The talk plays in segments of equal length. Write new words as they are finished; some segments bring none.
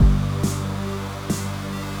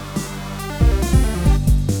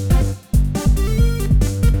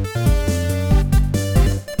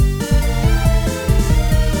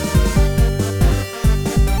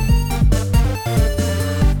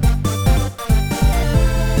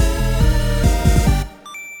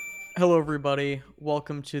Hello, everybody.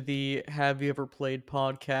 Welcome to the Have You Ever Played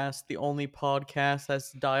podcast, the only podcast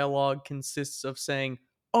that's dialogue consists of saying,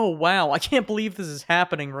 "Oh, wow, I can't believe this is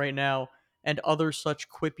happening right now," and other such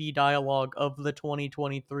quippy dialogue of the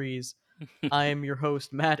 2023s. I am your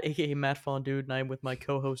host, Matt, aka Matt Fondude, and I am with my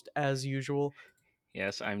co host as usual.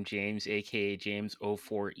 Yes, I'm James, aka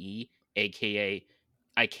James04E, aka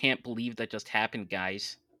I can't believe that just happened,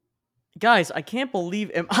 guys. Guys, I can't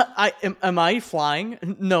believe. Am I flying?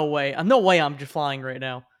 No way. No way I'm just flying right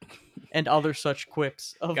now. And other such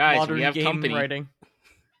quips of Guys, we modern have game company. writing.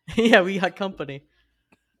 Yeah, we got company.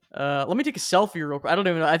 Let me take a selfie real quick. I don't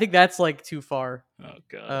even know. I think that's like too far. Oh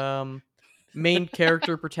god. Um, Main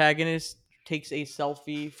character protagonist takes a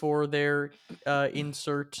selfie for their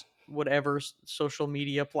insert whatever social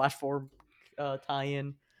media platform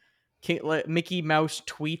tie-in. Mickey Mouse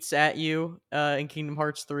tweets at you in Kingdom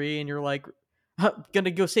Hearts 3, and you're like, gonna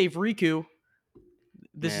go save Riku.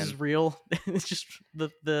 This is Man, real. It's just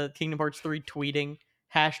the Kingdom Hearts 3 tweeting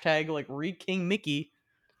hashtag like re King Mickey.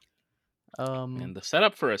 man, Um, the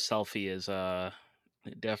setup for a selfie is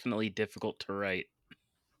definitely difficult to write.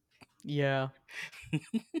 yeah.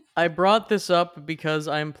 I brought this up because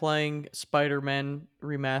I'm playing Spider-Man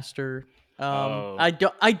Remaster. Oh,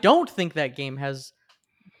 I don't think that game has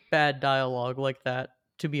bad dialogue like that.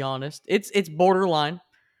 To be honest, it's borderline,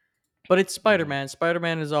 but it's hmm, Spider-Man.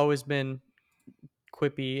 Spider-Man has always been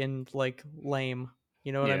quippy and like lame.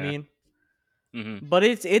 You know what I yeah. mean? Hmm. But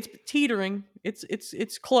it's teetering.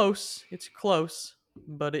 It's close. It's close,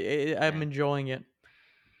 but I'm Yeah. enjoying it.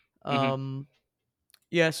 Hmm. Um,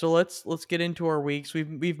 Yeah, so let's get into our weeks.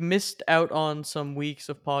 We've missed out on some weeks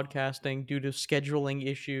of podcasting due to scheduling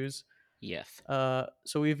issues. Yes.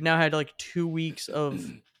 So we've now had like 2 weeks of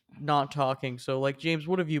not talking. So like James,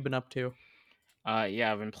 what have you been up to?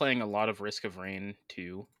 Yeah, I've been playing a lot of Risk of Rain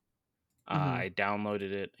 2. Mm-hmm. I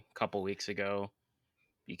downloaded it a couple weeks ago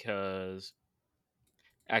because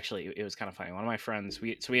actually it was kind of funny. One of my friends,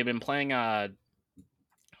 we had been playing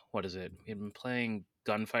what is it? We had been playing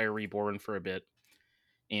Gunfire Reborn for a bit.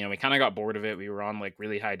 We kind of got bored of it. We were on like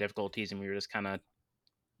really high difficulties and we were just kind of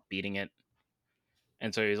beating it.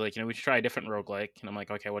 And so he was like, we should try a different roguelike. And I'm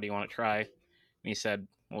like, okay, what do you want to try? And he said,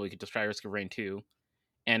 well, we could just try Risk of Rain 2.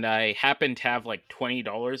 And I happened to have like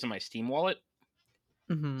 $20 in my Steam wallet.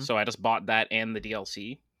 Mm-hmm. So I just bought that and the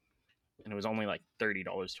DLC. And it was only like $30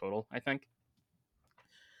 total, I think.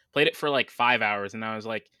 Played it for like 5 hours. And I was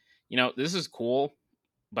like, this is cool,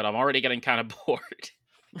 but I'm already getting kind of bored.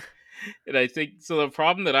 And I think so. The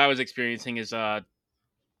problem that I was experiencing is the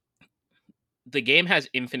game has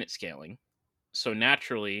infinite scaling. So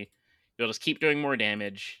naturally, you'll just keep doing more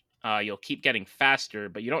damage. You'll keep getting faster,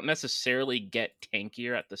 but you don't necessarily get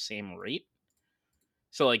tankier at the same rate.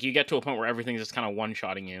 So like you get to a point where everything's just kind of one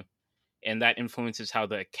shotting you, and that influences how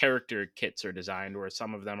the character kits are designed. Where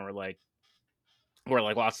some of them are like, where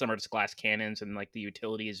like lots of them are just glass cannons, and like the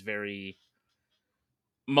utility is very.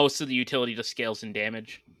 Most of the utility just scales in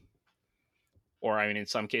damage, or I mean, in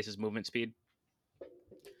some cases, movement speed.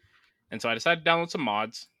 And so I decided to download some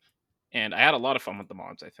mods, and I had a lot of fun with the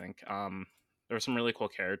mods. I think there were some really cool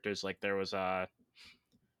characters. Like there's a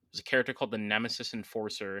character called the Nemesis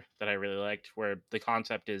Enforcer that I really liked, where the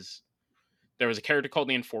concept is there was a character called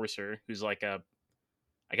the Enforcer who's like I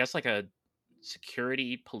guess like a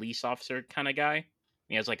security police officer kind of guy.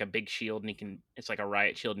 He has like a big shield and it's like a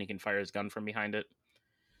riot shield and he can fire his gun from behind it.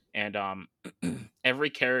 And every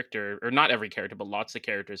character, or not every character, but lots of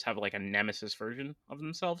characters have like a Nemesis version of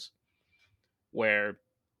themselves, where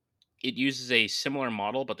it uses a similar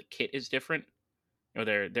model, but the kit is different.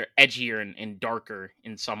 They're edgier and darker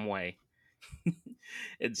in some way.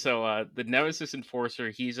 And so the Nemesis Enforcer,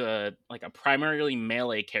 he's a like a primarily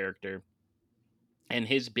melee character, and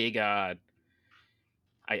his big I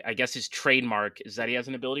guess his trademark is that he has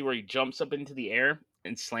an ability where he jumps up into the air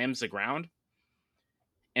and slams the ground.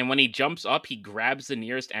 And when he jumps up, he grabs the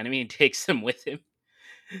nearest enemy and takes them with him.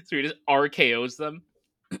 So he just RKO's them.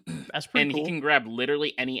 That's pretty And he cool. can grab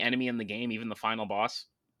literally any enemy in the game, even the final boss.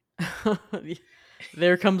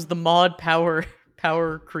 There comes the mod power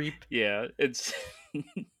creep. Yeah, it's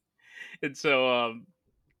and so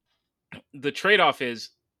the trade-off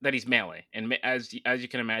is that he's melee, and as you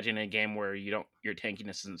can imagine, in a game where your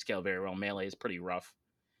tankiness doesn't scale very well, melee is pretty rough.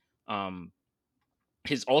 Um,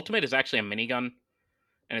 his ultimate is actually a minigun,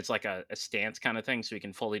 and it's like a stance kind of thing, so he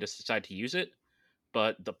can fully just decide to use it.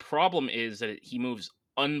 But the problem is that he moves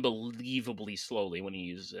unbelievably slowly when he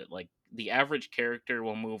uses it. Like the average character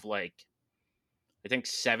will move like I think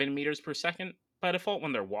 7 meters per second by default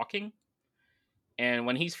when they're walking, and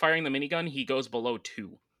when he's firing the minigun, he goes below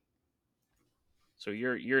 2. So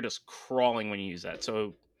you're just crawling when you use that.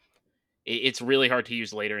 So It's really hard to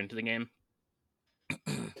use later into the game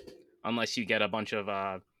unless you get a bunch of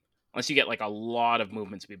unless you get like a lot of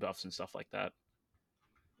movement speed buffs and stuff like that.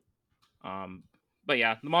 Um, but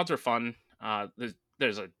yeah, the mods are fun.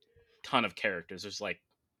 There's a ton of characters. There's like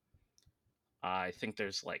I think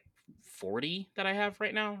there's like 40 that I have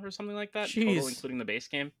right now or something like that total, Jeez. including the base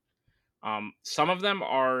game. Some of them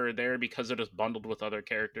are there because they're just bundled with other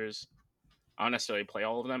characters. I don't necessarily play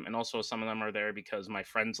all of them, and also some of them are there because my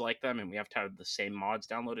friends like them, and we have to have the same mods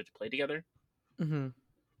downloaded to play together. Hmm.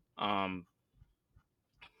 Um,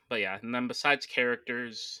 but yeah, and then besides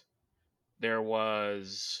characters, there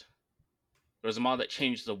was there was a mod that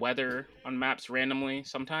changed the weather on maps randomly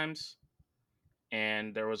sometimes,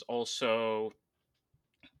 and there was also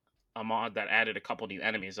a mod that added a couple new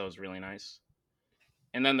enemies that was really nice.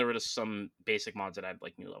 And then there were just some basic mods that added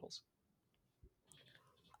like new levels.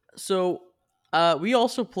 So, we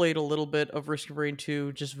also played a little bit of Risk of Rain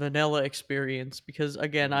 2, just vanilla experience, because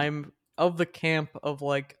again, Hmm. I'm of the camp of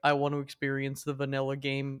like I want to experience the vanilla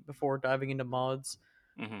game before diving into mods.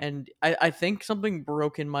 Hmm. And I think something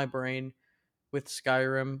broke in my brain with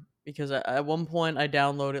Skyrim because at one point I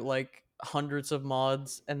downloaded like hundreds of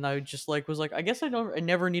mods and I just like was like I guess I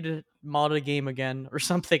never need to mod a game again or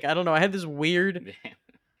something. I don't know. I had this weird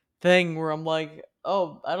thing where I'm like,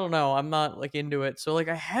 oh, I don't know, I'm not like into it. So like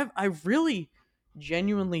I really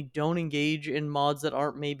genuinely don't engage in mods that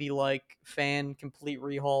aren't maybe like fan complete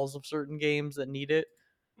rehauls of certain games that need it.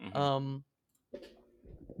 Hmm. Um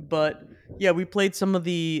but yeah, we played some of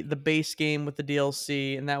the base game with the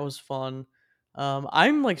DLC and that was fun.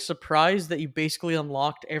 I'm like surprised that you basically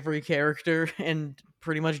unlocked every character and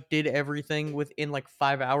pretty much did everything within like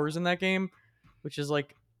 5 hours in that game, which is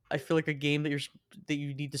like I feel like a game that that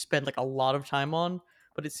you need to spend like a lot of time on.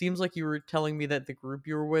 But it seems like you were telling me that the group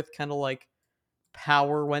you were with kind of like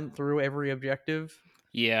power went through every objective.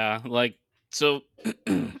 Yeah, like so.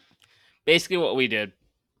 Basically, what we did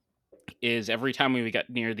is every time we got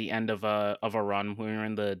near the end of a run, when we were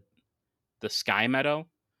in the Sky Meadow,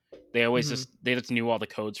 Mhm. they just knew all the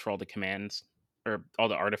codes for all the commands or all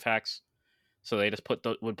the artifacts. So they just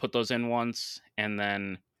would put those in once, and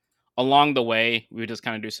then along the way, we would just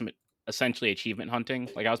kind of do some essentially achievement hunting.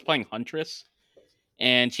 Like I was playing Huntress,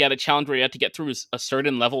 and she had a challenge where you had to get through a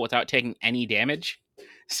certain level without taking any damage.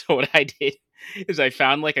 So what I did is I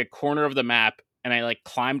found like a corner of the map, and I like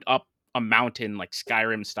climbed up a mountain like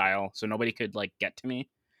Skyrim style, so nobody could like get to me.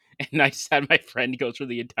 And I just had my friend go through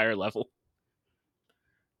the entire level.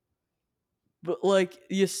 But like,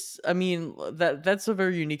 yes, I mean that's a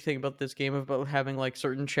very unique thing about this game about having like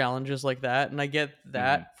certain challenges like that, and I get Hmm.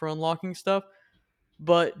 that for unlocking stuff.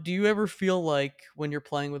 But do you ever feel like when you're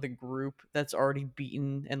playing with a group that's already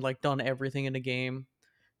beaten and like done everything in a game,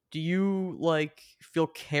 do you like feel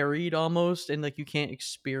carried almost and like you can't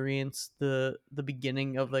experience the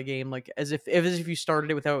beginning of the game like as if you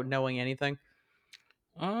started it without knowing anything?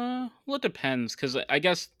 Well, it depends because I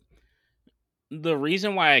guess the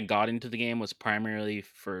reason why I got into the game was primarily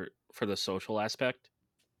for the social aspect.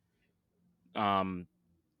 Um,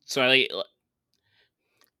 so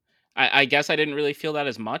I guess I didn't really feel that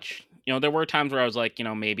as much. You know, there were times where I was like, you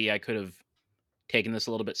know, maybe I could have taken this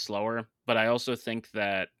a little bit slower, but I also think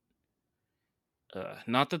that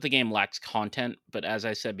not that the game lacks content, but as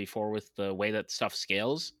I said before, with the way that stuff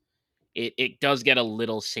scales, it does get a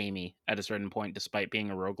little samey at a certain point, despite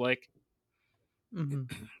being a roguelike. Hmm.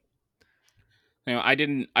 You know, I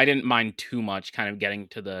didn't mind too much, kind of getting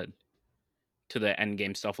to the end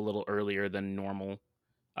game stuff a little earlier than normal,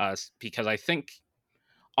 because I think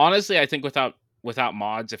honestly, I think without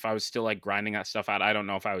mods, if I was still like grinding that stuff out, I don't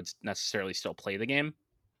know if I would necessarily still play the game.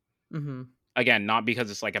 Hmm. Again, not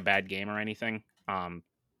because it's like a bad game or anything.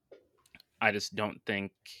 I just don't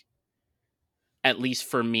think, at least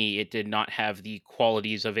for me, it did not have the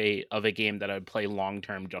qualities of a game that I would play long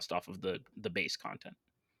term just off of the base content.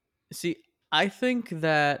 See, I think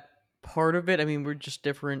that part of it, I mean, we're just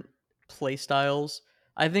different play styles.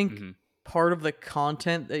 I think Hmm. part of the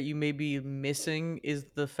content that you may be missing is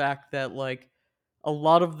the fact that, like, a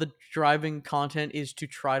lot of the driving content is to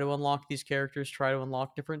try to unlock these characters, try to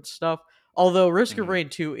unlock different stuff. Although Risk of Hmm. Rain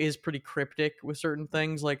 2 is pretty cryptic with certain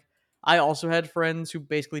things. Like, I also had friends who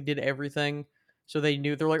basically did everything so they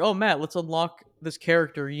knew they're like, "Oh, Matt, let's unlock this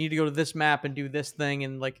character. You need to go to this map and do this thing."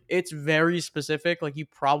 And like, it's very specific. Like, you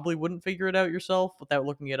probably wouldn't figure it out yourself without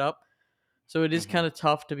looking it up. So it is Hmm. kind of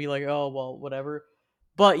tough to be like, "Oh, well, whatever."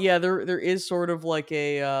 But yeah, there is sort of like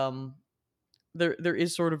a there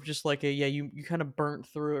is sort of just like a yeah, you kind of burnt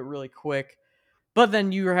through it really quick. But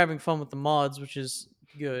then you are having fun with the mods, which is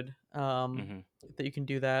good. Hmm. That you can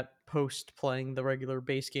do that post playing the regular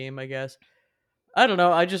base game, I guess. I don't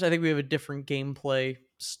know. I think we have a different gameplay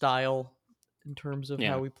style in terms of how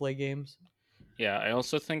Yeah. we play games. Yeah, I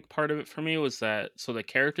also think part of it for me was that so the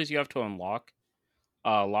characters you have to unlock,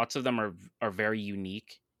 lots of them are very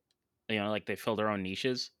unique. You know, like they fill their own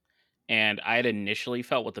niches. And I had initially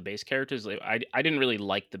felt with the base characters, like, I didn't really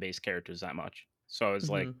like the base characters that much. So I was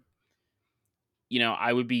like, Hmm. you know,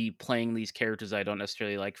 I would be playing these characters I don't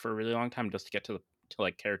necessarily like for a really long time just to get to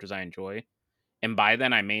like characters I enjoy. And by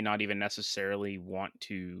then, I may not even necessarily want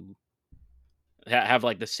to have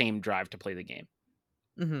like the same drive to play the game.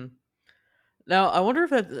 Hmm. Now, I wonder if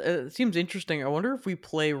that it seems interesting. I wonder if we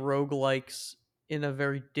play roguelikes in a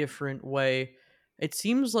very different way. It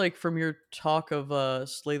seems like from your talk of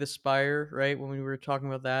Slay the Spire, right? When we were talking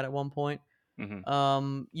about that at one point,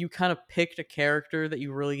 Hmm. you kind of picked a character that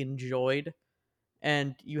you really enjoyed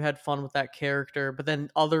and you had fun with that character, but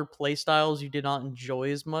then other playstyles you did not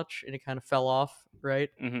enjoy as much and it kind of fell off,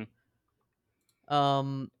 right? Hmm.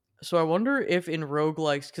 Um, so I wonder if in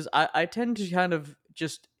roguelikes, because I tend to kind of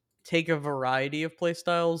just take a variety of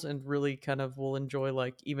playstyles and really kind of will enjoy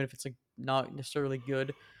like even if it's like not necessarily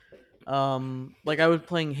good. Like I was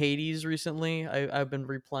playing Hades recently. I've been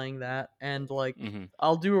replaying that and like Hmm.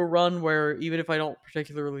 I'll do a run where even if I don't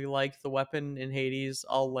particularly like the weapon in Hades,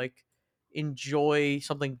 I'll like enjoy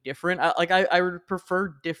something different. I would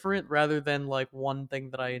prefer different rather than like one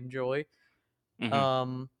thing that I enjoy. Hmm.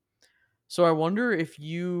 Um, so I wonder if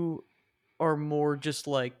you are more just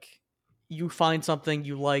like you find something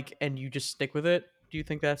you like and you just stick with it. Do you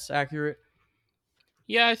think that's accurate?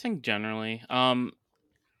 Yeah, I think generally.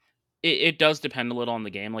 It does depend a little on the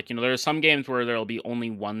game. Like, you know, there are some games where there'll be only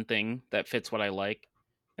one thing that fits what I like,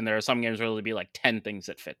 and there are some games where there'll be like 10 things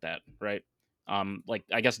that fit that, right? Like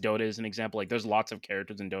I guess Dota is an example. Like there's lots of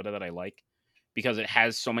characters in Dota that I like because it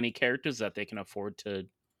has so many characters that they can afford to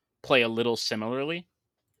play a little similarly.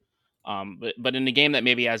 But in a game that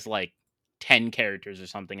maybe has like 10 characters or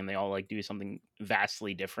something and they all like do something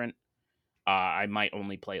vastly different, I might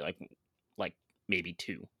only play like maybe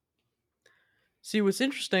two. See, what's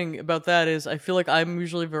interesting about that is I feel like I'm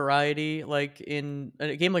usually variety. Like in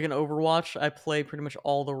a game like an Overwatch, I play pretty much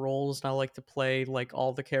all the roles and I like to play like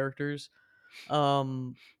all the characters.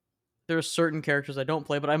 Um there are certain characters I don't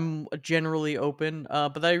play, but I'm generally open.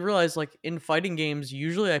 But I realize like in fighting games,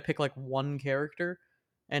 usually I pick like one character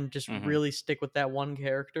and just Hmm. really stick with that one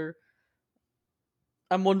character.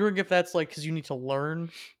 I'm wondering if that's like because you need to learn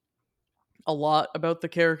a lot about the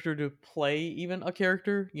character to play even a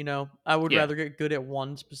character. You know, I would Yeah. rather get good at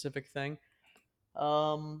one specific thing.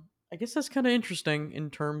 I guess that's kind of interesting in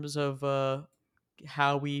terms of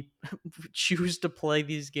how we choose to play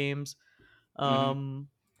these games. Hmm. Um,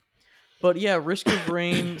 but yeah, Risk of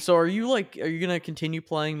Rain. So are you gonna continue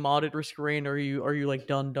playing modded Risk of Rain, or are you like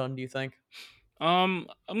done? Do you think? I'm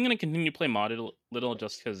gonna continue to play modded a little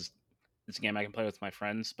just because it's a game I can play with my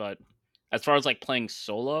friends. But as far as like playing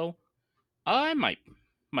solo, I might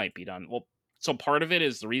be done. Well, so part of it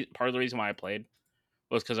is part of the reason why I played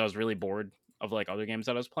was because I was really bored of like other games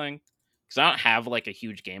that I was playing because I don't have like a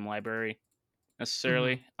huge game library Hmm.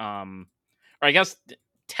 necessarily. Or I guess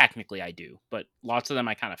technically I do, but lots of them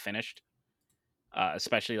I kind of finished,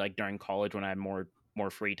 especially like during college when I had more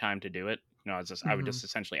free time to do it. You know, I would Hmm. just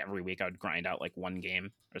essentially every week I would grind out like one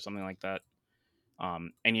game or something like that.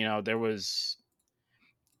 And you know there was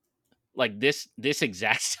like this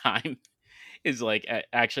exact time is like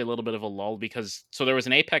actually a little bit of a lull because so there was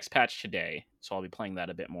an Apex patch today, so I'll be playing that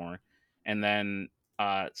a bit more, and then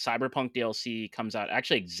Cyberpunk DLC comes out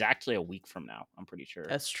actually exactly a week from now. I'm pretty sure.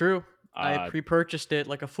 That's true. I Uh, pre-purchased it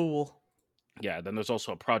like a fool. yeah. Then there's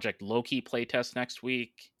also a Project Loki playtest next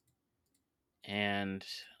week, and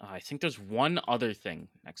I think there's one other thing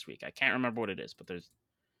next week. I can't remember what it is, but there's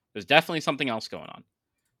definitely something else going on.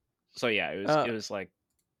 So yeah, Uh, it was like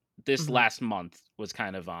this mhm. last month was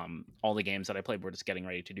kind of all the games that I played were just getting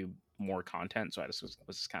ready to do more content, so I just was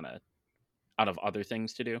just kind of out of other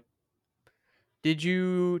things to do. Did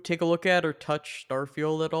you take a look at or touch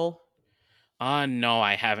Starfield at all? No,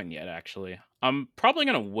 I haven't yet actually. I'm probably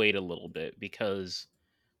gonna wait a little bit because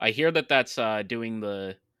I hear that that's doing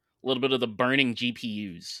the little bit of the burning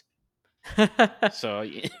GPUs. So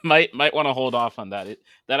might want to hold off on that.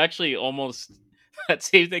 That actually almost that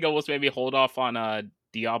same thing almost made me hold off on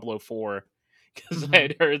Diablo 4 because I Hmm.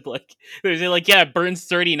 had heard like they say like yeah it burns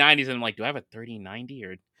 3090s and I'm like do I have a 3090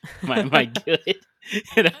 or am I good?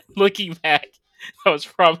 And looking back, that was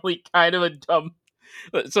probably kind of a dumb.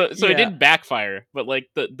 So it Yeah. did backfire, but like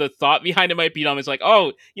the thought behind it might be dumb. It's like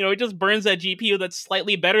oh you know it just burns that GPU that's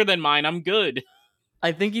slightly better than mine. I'm good.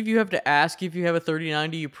 I think if you have to ask if you have a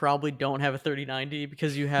 3090, you probably don't have a 3090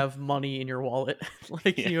 because you have money in your wallet.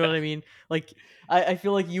 Like, Yeah, you know what I mean? Like, I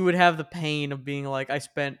feel like you would have the pain of being like, I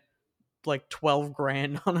spent like 12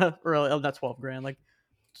 grand on a, or not 12 grand, like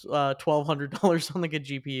 $1,200 on like a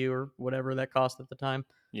GPU or whatever that cost at the time.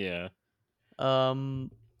 yeah.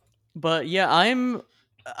 Um, but yeah,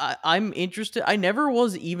 I'm interested. I never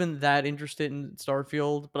was even that interested in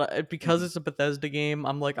Starfield, but because Hmm. it's a Bethesda game,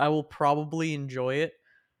 I'm like I will probably enjoy it.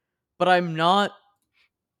 But I'm not.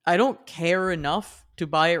 I don't care enough to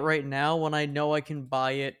buy it right now when I know I can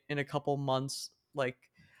buy it in a couple months. Like,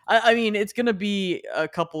 I mean, it's gonna be a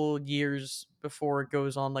couple years before it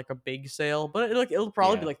goes on like a big sale, but it'll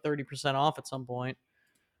probably be Yeah. like 30% off at some point.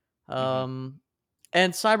 Hmm. Um,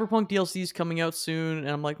 and Cyberpunk DLC is coming out soon, and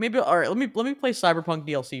I'm like, maybe all right. Let me play Cyberpunk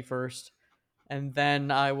DLC first, and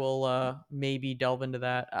then I will maybe delve into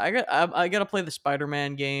that. I gotta play the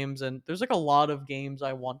Spider-Man games, and there's like a lot of games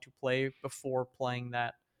I want to play before playing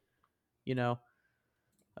that. You know,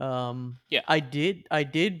 Yeah. I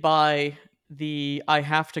did buy the I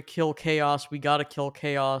have to kill chaos. We gotta kill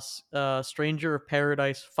chaos. Stranger of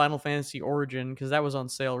Paradise Final Fantasy Origin because that was on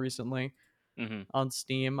sale recently Hmm. on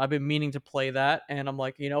Steam. I've been meaning to play that, and I'm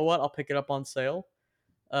like, you know what? I'll pick it up on sale.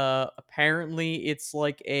 Apparently, it's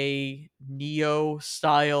like a Neo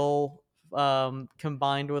style,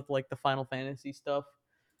 combined with like the Final Fantasy stuff.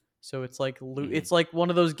 So it's like Hmm. it's like one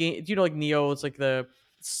of those games. You know, like Neo. It's like the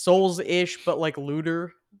Souls ish, but like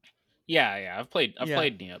looter. Yeah, yeah. I've Yeah,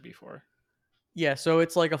 played Neo before. yeah. So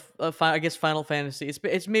it's like I guess Final Fantasy.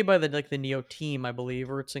 It's made by the like the Neo team, I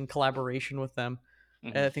believe, or it's in collaboration with them.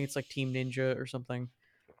 Hmm. I think it's like Team Ninja or something.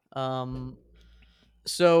 Um,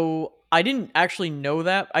 So I didn't actually know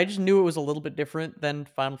that. I just knew it was a little bit different than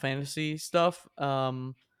Final Fantasy stuff.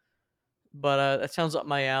 But that sounds up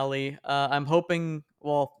my alley. I'm hoping.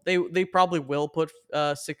 Well, they probably will put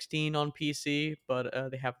 16 on PC, but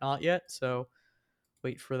they have not yet. So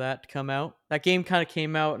wait for that to come out. That game kind of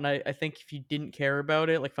came out, and I think if you didn't care about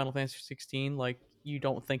it, like Final Fantasy 16, like you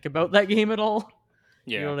don't think about that game at all.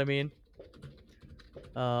 You know Yeah. what I mean?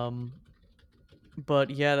 Um, but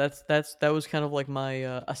yeah, that was kind of like my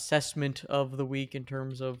assessment of the week in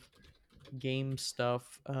terms of game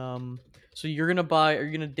stuff. So you're gonna buy? Are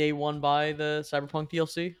you gonna day one buy the Cyberpunk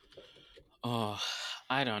DLC? Oh,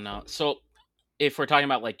 I don't know. So if we're talking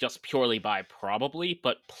about like just purely buy, probably,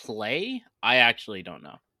 but play, I actually don't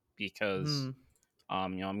know because Hmm.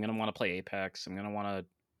 I'm gonna want to play Apex. I'm gonna want to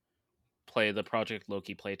play the Project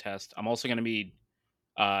Loki playtest. I'm also gonna be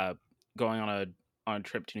uh going on a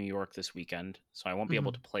trip to New York this weekend, so I won't be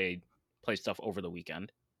able to Hmm. play stuff over the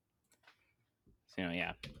weekend. So,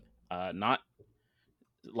 yeah, not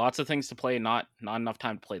lots of things to play, not enough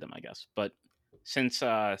time to play them, I guess. But since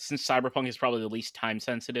Cyberpunk is probably the least time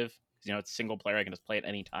sensitive, it's single player, I can just play it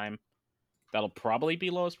anytime. That'll probably be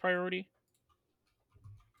lowest priority.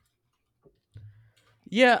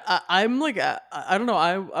 Yeah, I'm like I don't know.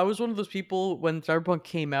 I was one of those people when Cyberpunk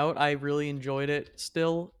came out. I really enjoyed it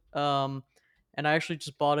still. And I actually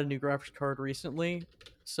just bought a new graphics card recently,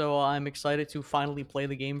 so I'm excited to finally play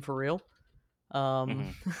the game for real. Hmm.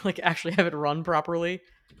 Like actually have it run properly.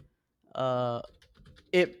 Uh,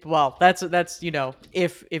 it well that's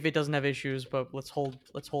if it doesn't have issues, but let's hold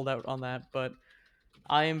out on that. But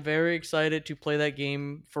I am very excited to play that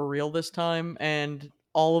game for real this time, and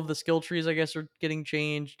all of the skill trees, I guess, are getting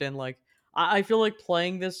changed. And like, I feel like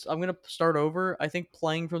playing this, I'm gonna start over. I think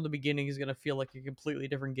playing from the beginning is gonna feel like a completely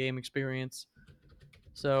different game experience.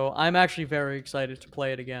 So I'm actually very excited to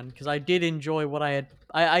play it again because I did enjoy what I had.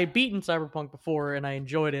 I beaten Cyberpunk before and I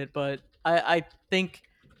enjoyed it, but I think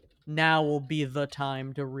now will be the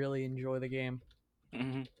time to really enjoy the game.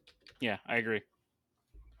 Hmm. Yeah, I agree.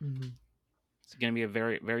 Mhm. It's gonna be a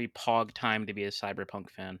very very pog time to be a Cyberpunk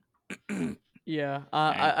fan. Yeah,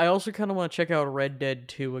 And I also kind of want to check out Red Dead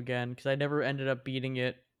 2 again because I never ended up beating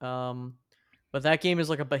it. But that game is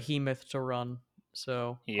like a behemoth to run, so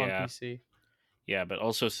on yeah, PC. yeah, but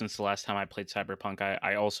also since the last time I played Cyberpunk,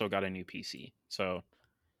 I also got a new PC, so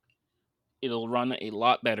it'll run a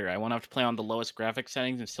lot better. I won't have to play on the lowest graphic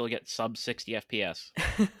settings and still get sub 60 FPS,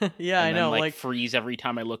 Yeah, I and then know. like Like, freeze every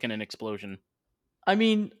time I look in an explosion. I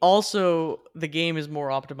mean, also the game is more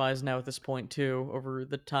optimized now at this point too, over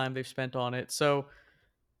the time they've spent on it. So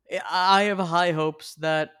I have high hopes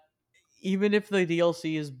that even if the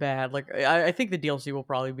DLC is bad, like I think the DLC will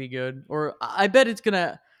probably be good, or I bet it's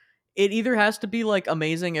gonna. It either has to be like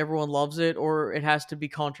amazing, everyone loves it, or it has to be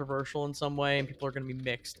controversial in some way, and people are gonna be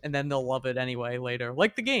mixed, and then they'll love it anyway later.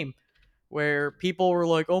 Like the game, where people were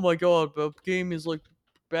like, "Oh my god, the game is like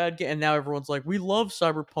bad game, and now everyone's like, we love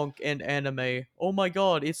Cyberpunk and anime. Oh my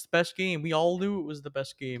god, it's the best game. We all knew it was the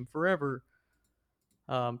best game forever.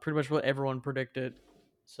 Pretty much what everyone predicted.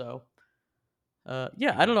 So,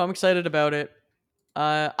 yeah, I don't Mhm. know. I'm excited about it.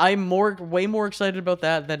 I'm way more excited about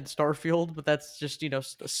that than Starfield, but that's just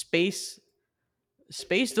space.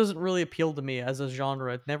 Space doesn't really appeal to me as a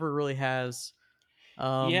genre. It never really has.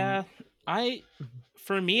 Um, Yeah, I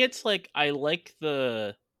for me it's like I like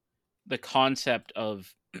the concept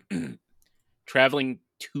of traveling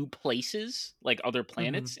to places like other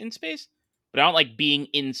mhm. planets in space, but I don't like being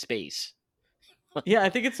in space. Yeah, I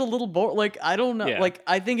think it's a little like I don't know. Yeah. Like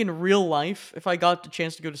I think in real life, if I got the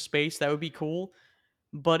chance to go to space, that would be cool.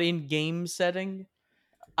 But in game setting,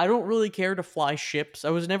 I don't really care to fly ships.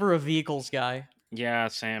 I was never a vehicles guy. Yeah,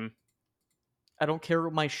 Sam. I don't care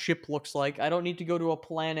what my ship looks like. I don't need to go to a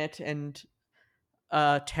planet and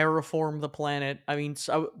terraform the planet. I mean,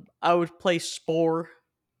 I would play Spore,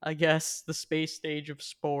 I guess, the space stage of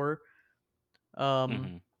Spore.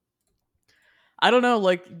 Um, Mhm. I don't know,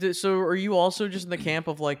 like, so are you also just in the camp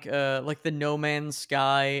of like the No Man's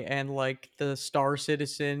Sky and like the Star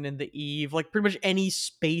Citizen and the Eve, like pretty much any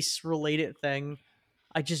space related thing?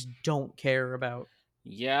 I just don't care about.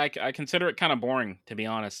 Yeah, I consider it kind of boring to be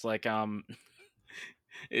honest. Like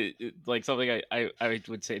like something I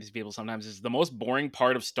would say to people sometimes is the most boring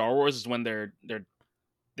part of Star Wars is when they're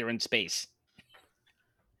in space.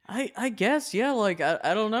 I guess yeah, like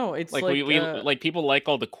I don't know. It's Like like we like people like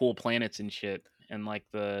all the cool planets and shit and like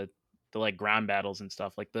the like ground battles and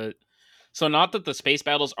stuff. Like the so not that the space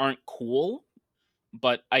battles aren't cool,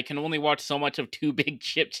 but I can only watch so much of two big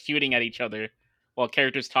ships shooting at each other while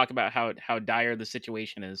characters talk about how dire the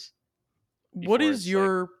situation is what before is it's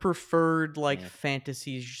like, your preferred like yeah.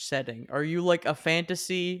 fantasy setting? Are you like a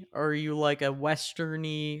fantasy? Are you like a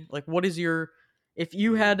westerny? Like what is your if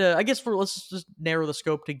you had a I guess for let's just narrow the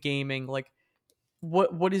scope to gaming, like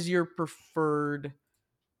what is your preferred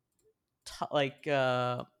like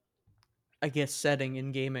I guess setting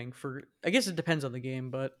in gaming for I guess it depends on the game,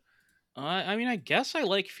 but I mean, I guess I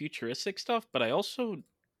like futuristic stuff, but I also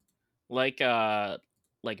like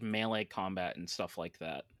melee combat and stuff like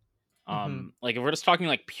that. mhm Like if we're just talking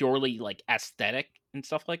like purely like aesthetic and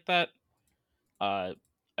stuff like that, uh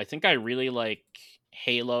I think I really like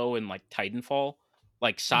Halo and like Titanfall.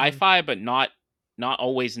 Like mhm sci-fi but not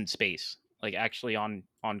always in space. Like actually on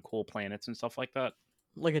cool planets and stuff like that.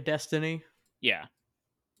 like a Destiny. Yeah.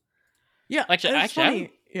 Yeah, Actually it's actually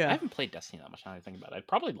funny. I Yeah. haven't played Destiny that much now that I think about it. I'd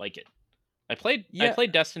probably like it. I Yeah,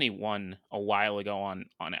 played Destiny 1 a while ago on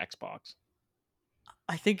Xbox.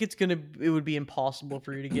 I think it would be impossible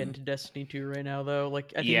for you to get into Destiny 2 right now though.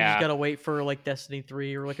 Like I think you just Yeah. got to wait for like Destiny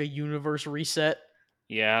 3 or like a universe reset.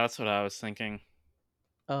 Yeah, that's what I was thinking.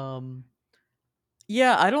 Um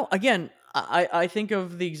Yeah, I don't. Again, I think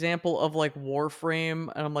of the example of like Warframe,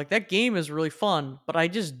 and I'm like, that game is really fun, but I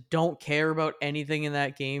just don't care about anything in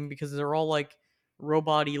that game because they're all like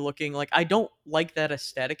robot-y looking. Like, I don't like that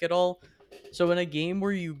aesthetic at all. So in a game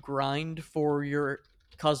where you grind for your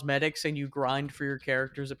cosmetics and you grind for your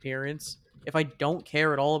character's appearance, if I don't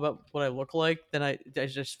care at all about what I look like, then I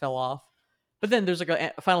just fell off. But then there's like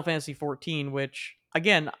a Final Fantasy 14, which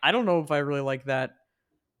again, I don't know if I really like that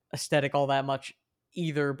aesthetic all that much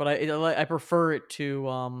either, but I prefer it to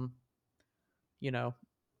you know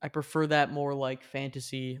I prefer that more like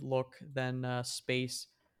fantasy look than space.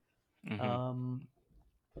 Mhm. Um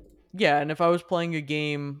yeah, and if I was playing a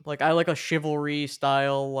game like I like a chivalry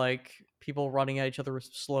style like people running at each other with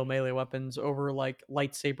slow melee weapons over like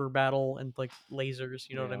lightsaber battle and like lasers,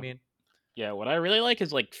 you know what I Yeah. mean? Yeah, what I really like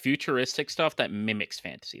is like futuristic stuff that mimics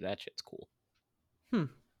fantasy. That shit's cool. Hmm.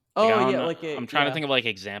 Like Oh I don't yeah, know, like I'm it trying to yeah. think of like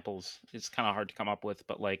examples. It's kind of hard to come up with,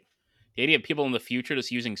 but like the idea of people in the future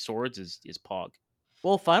just using swords is pog.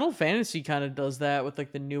 Well, Final Fantasy kind of does that with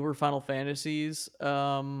like the newer Final Fantasies.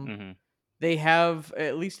 Mhm. They have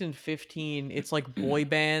at least in 15, it's like boy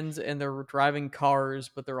bands and they're driving cars,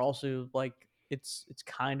 but they're also like it's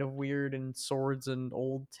kind of weird and swords and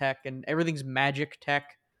old tech and everything's magic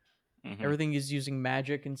tech. Mhm. Everything is using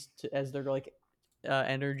magic and as their like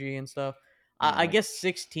energy and stuff. Yeah, I like guess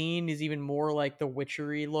 16 is even more like the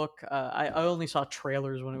witchery look. I only saw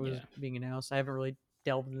trailers when it was yeah. being announced. I haven't really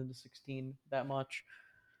delved into 16 that much.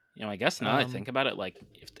 I guess now that I Um, think about it, like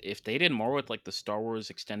if they did more with like the Star Wars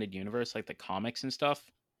extended universe, like the comics and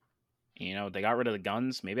stuff, they got rid of the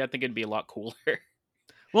guns, maybe I think it'd be a lot cooler.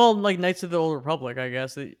 Well, like Knights of the Old Republic, I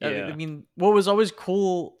guess. I Yeah. mean, what was always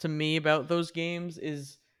cool to me about those games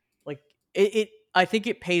is like it. I think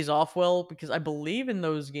it pays off well because I believe in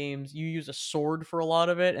those games you use a sword for a lot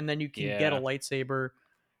of it, and then you can get a Yeah. lightsaber,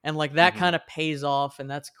 and like that Mhm. kind of pays off, and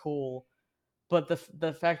that's cool. but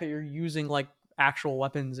the fact that you're using like actual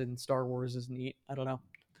weapons in Star Wars is neat. I don't know.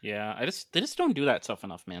 Yeah, they just don't do that stuff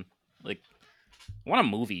enough, man. Like, I want a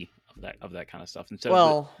movie of that kind of stuff instead of the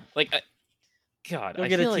Well, like. God, you'll I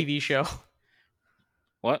get a feel like TV show.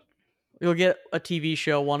 what? You'll get a TV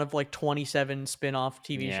show, one of like 27 spin-off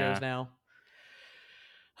TV shows Yeah. now.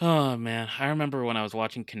 Oh man, I remember when I was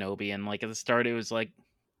watching Kenobi, and like at the start, it was like,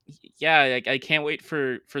 yeah, I can't wait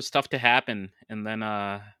for stuff to happen, and then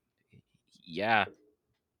yeah,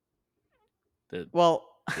 the Well,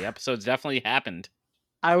 the episodes definitely happened.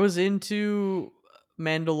 I was into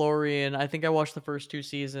Mandalorian. I think I watched the first two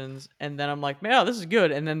seasons, and then I'm like, man, this is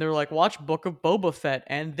good. And then they're like, watch Book of Boba Fett,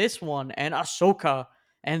 and this one, and Ahsoka,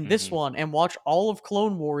 and this Hmm. one, and watch all of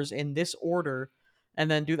Clone Wars in this order, and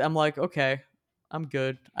then do. I'm like, okay, I'm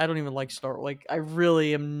good. I don't even like Star. Like, I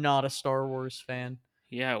really am not a Star Wars fan.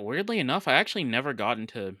 Yeah, weirdly enough, I actually never got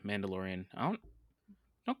into Mandalorian. I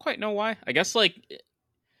don't quite know why. I guess like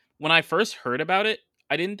when I first heard about it,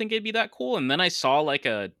 I didn't think it'd be that cool, and then I saw like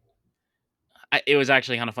it was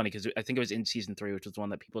actually kind of funny because I think it was in season 3, which was one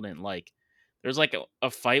that people didn't like. There's like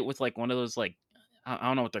a fight with like one of those like I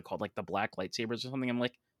don't know what they're called, like the black lightsabers or something. I'm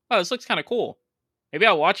like, oh, this looks kind of cool. Maybe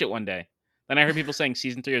I'll watch it one day. Then I heard people saying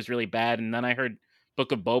season 3 was really bad, and then I heard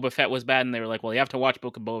Book of Boba Fett was bad, and they were like, well, you have to watch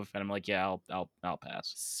Book of Boba Fett. I'm like, yeah, I'll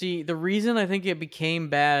pass. See, the reason I think it became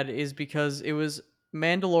bad is because it was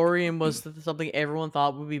Mandalorian was something everyone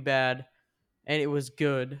thought would be bad, and it was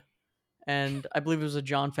good. And I believe it was a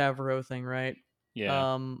John Favreau thing, right?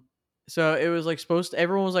 Yeah, Um, so it was like supposed to.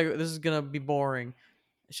 Everyone was like, "This is gonna be boring."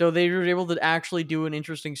 So they were able to actually do an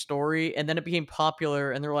interesting story, and then it became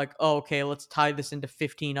popular, and they're like, "Oh, okay, let's tie this into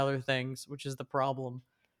 15 other things," which is the problem.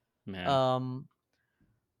 man. Um,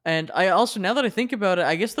 and I also, now that I think about it,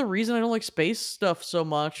 I guess the reason I don't like space stuff so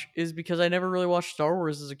much is because I never really watched Star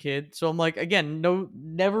Wars as a kid. So I'm like, again, no,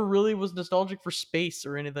 never really was nostalgic for space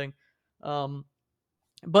or anything. Um,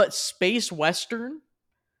 but space western,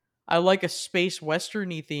 I like a space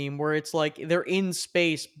westerny theme where it's like they're in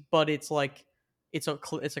space, but it's like it's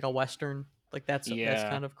like a western. Like that's Yeah,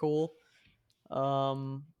 kind of cool.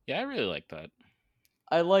 Um, yeah, I really like that.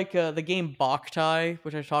 I like the game Boktai,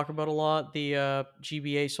 which I talk about a lot. The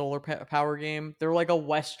GBA Solar Power game. They're like a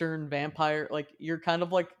western vampire. Like you're kind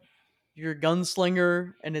of like you're a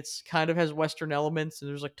gunslinger, and it's kind of has western elements, and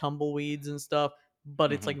there's like tumbleweeds and stuff.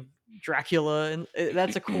 But it's Hmm. like Dracula, and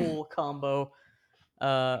that's a cool combo.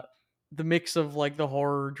 Uh, the mix of like the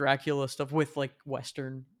horror Dracula stuff with like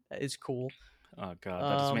Western is cool. Oh god,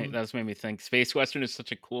 Um, that just made me think. Space Western is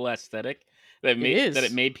such a cool aesthetic it that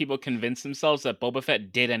it is. made people convince themselves that Boba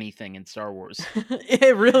Fett did anything in Star Wars.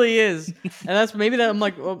 It really is, and that's maybe that I'm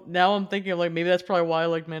like, well, now I'm thinking of like maybe that's probably why I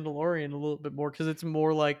like Mandalorian a little bit more because it's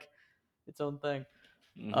more like its own thing.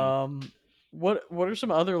 Hmm. Um, what are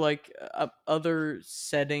some other like other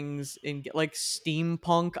settings in like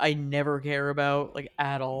steampunk? I never care about like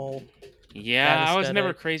at all that Yeah, I was never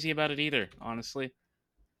aesthetic. crazy about it either, honestly.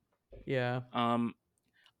 Yeah, Um,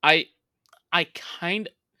 I I kind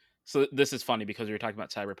so this is funny because we were talking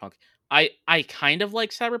about cyberpunk. I kind of like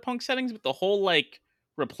cyberpunk settings, but the whole like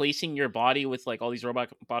replacing your body with like all these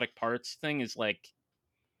robotic parts thing is like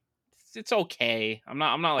it's okay. I'm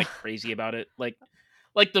not like crazy about it. Like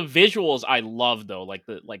the visuals I love though. Like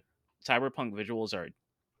the like cyberpunk visuals are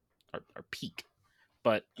peak.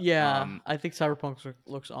 But yeah. um I think Cyberpunk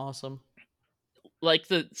looks awesome. like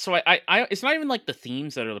the so I it's not even like the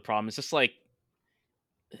themes that are the problem. It's just like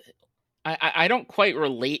I don't quite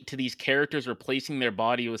relate to these characters replacing their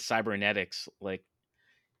body with cybernetics. Like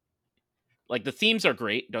the themes are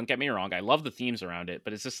great. Don't get me wrong. I love the themes around it,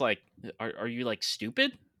 but it's just like, are you like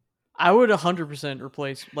stupid? I would 100%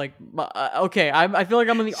 replace like okay. I feel like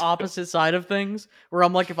I'm on the So, opposite side of things where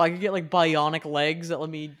I'm like if I could get like bionic legs that let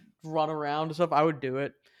me run around and stuff, I would do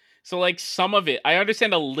it. so like some of it, I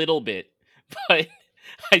understand a little bit, but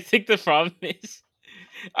I think the problem is,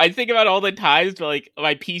 I think about all the times where like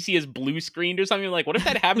my PC is blue screened or something. Like, what if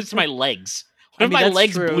that happens to my legs? What I if mean my that's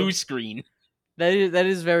legs true. blue screen? That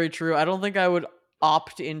is very true. I don't think I would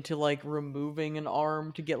opt into like removing an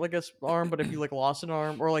arm to get like a arm, but if you like lost an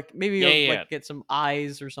arm or like maybe Yeah, yeah, yeah. like get some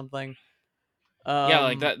eyes or something. Yeah,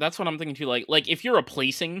 like Um, that's what I'm thinking too. Like if you're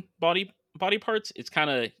replacing body parts, it's kind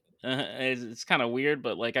of it's kind of weird.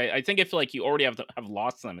 But like I think if like you already have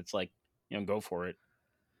lost them, it's like go for it.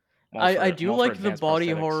 I I'm do all for like the advanced body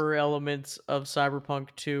prosthetics. horror elements of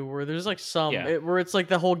Cyberpunk too, where there's like Yeah, where it's like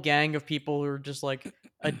the whole gang of people who are just like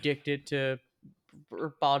addicted to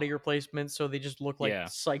body replacements, so they just look like yeah,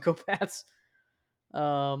 psychopaths.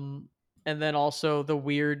 Um, and then also the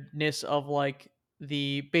weirdness of like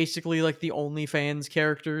the basically like the OnlyFans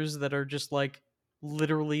characters that are just like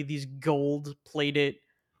literally these gold plated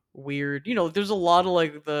weird. There's a lot of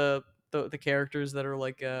like the characters that are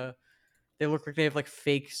like they look like they have like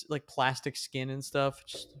fake like plastic skin and stuff.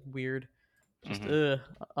 Just weird. Just Hmm.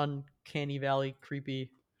 uncanny valley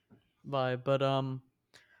creepy vibe. But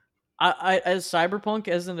I as Cyberpunk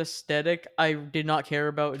as an aesthetic, I did not care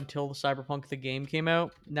about until the Cyberpunk the game came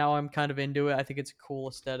out. Now I'm kind of into it. I think it's a cool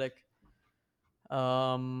aesthetic.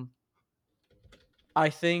 Um, I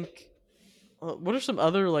think what are some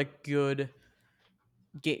other like good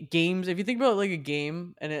games? If you think about like a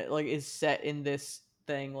game and it like is set in this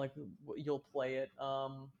thing, like you'll play it.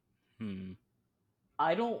 Hmm.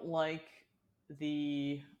 I don't like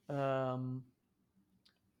the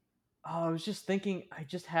Oh, I was just thinking. I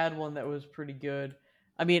just had one that was pretty good.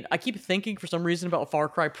 I mean, I keep thinking for some reason about Far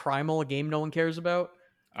Cry Primal, a game no one cares about.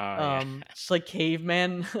 Yeah. Just like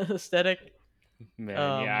caveman aesthetic.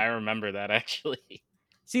 Man, yeah, I Um, remember that actually.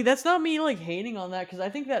 See, that's not me like hating on that because I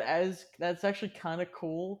think that as that's actually kind of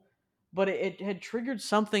cool, but it had triggered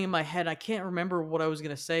something in my head. I can't remember what I was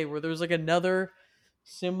gonna say. Where there was like another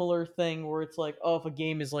similar thing where it's like, oh, if a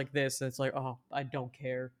game is like this, it's like, oh, I don't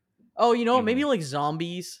care. Oh, you know what? Hmm. Maybe like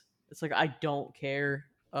zombies. It's like I don't care.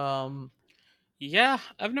 Yeah,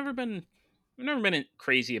 I've never been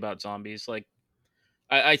crazy about zombies. Like,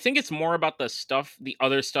 I think it's more about the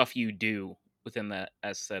other stuff you do within that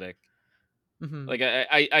aesthetic. Mhm. Like,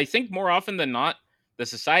 I think more often than not, the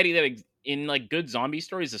society in like good zombie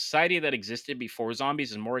stories, the society that existed before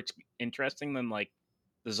zombies is more interesting than like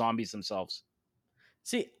the zombies themselves.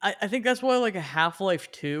 See, I think that's why like a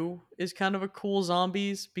Half-Life 2 is kind of a cool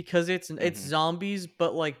zombies because it's Hmm. zombies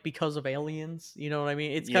but like because of aliens, you know what I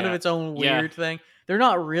mean? It's kind of Yeah, its own yeah, weird thing.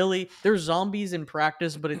 They're zombies in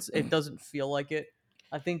practice, but it doesn't feel like it.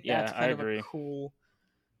 I think that's yeah. I kind of a agree. cool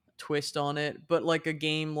twist on it. But like a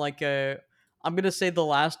game like a I'm gonna say The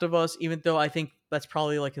Last of Us, even though I think that's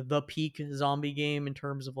probably like the peak zombie game in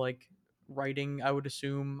terms of like writing, I would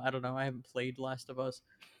assume. I don't know. I haven't played Last of Us.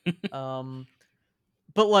 Um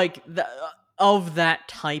but like of that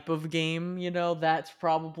type of game, that's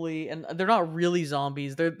probably and they're not really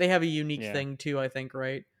zombies. They have a unique Yeah. thing too, I think,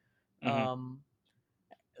 right? Hmm. Um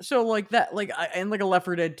so like that and like a Left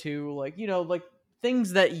 4 Dead 2, like like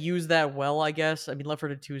things that use that well, I guess. I mean, Left 4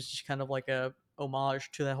 Dead 2 is just kind of like a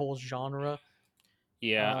homage to that whole genre.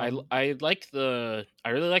 Yeah, Um I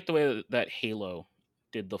really like the way that Halo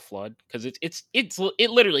did the flood because it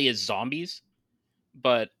literally is zombies,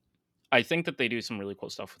 but I think that they do some really cool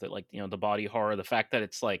stuff with it, like the body horror, the fact that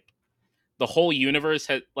it's like the whole universe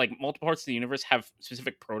has like multiple parts of the universe have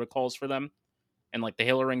specific protocols for them, and like the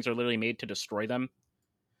Halo rings are literally made to destroy them.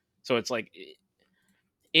 So it's like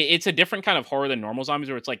it's a different kind of horror than normal zombies,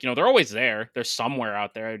 where it's like they're always there, they're somewhere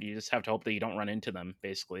out there. You just have to hope that you don't run into them.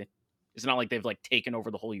 Basically, it's not like they've like taken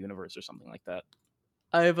over the whole universe or something like that.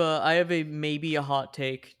 I have a maybe a hot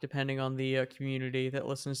take depending on the community that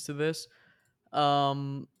listens to this.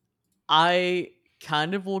 Um I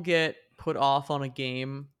kind of will get put off on a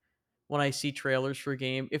game when I see trailers for a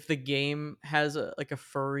game if the game has like a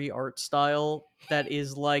furry art style that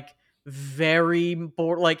is like very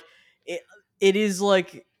like it it is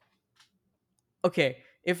like okay,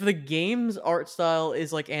 if the game's art style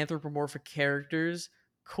is like anthropomorphic characters,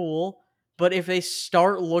 cool, but if they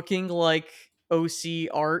start looking like OC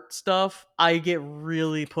art stuff, I get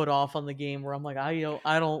really put off on the game where I'm like I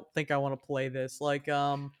don't think I want to play this. Like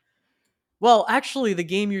well, actually, the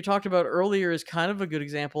game you talked about earlier is kind of a good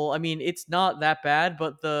example. I mean, it's not that bad,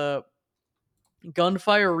 but the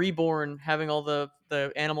Gunfire Reborn having all the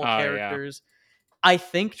animal Oh yeah. characters, I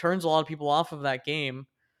think turns a lot of people off of that game.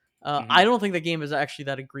 Hmm. I don't think the game is actually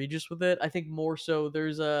that egregious with it. I think more so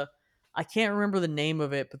there's a I can't remember the name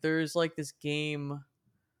of it, but there's like this game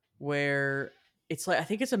where it's like I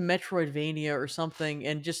think it's a Metroidvania or something,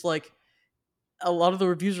 and just like a lot of the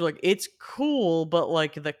reviews are like it's cool, but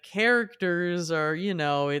like the characters are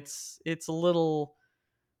it's a little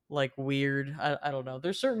like weird. I don't know.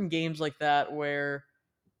 There's certain games like that where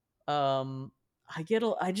um I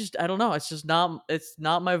don't know. It's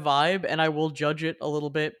not my vibe, and I will judge it a little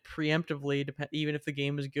bit preemptively, even if the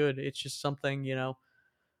game is good. It's just something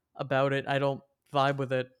about it. I don't vibe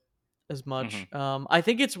with it as Hmm. much. I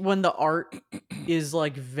think it's when the art is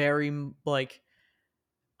like very like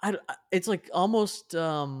it's like almost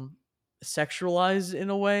sexualized in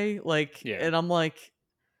a way, like, Yeah. and I'm like,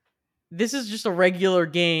 this is just a regular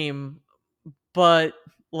game, but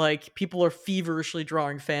like people are feverishly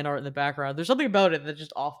drawing fan art in the background. There's something about it that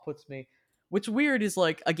just off puts me. What's weird is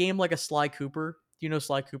like a game like a Sly Cooper. Do you know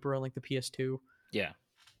Sly Cooper on like the PS2? Yeah.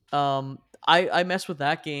 I mess with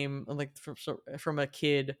that game like from a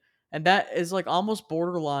kid, and that is like almost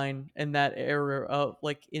borderline in that area of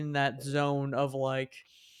like in that zone of like,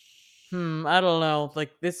 I don't know,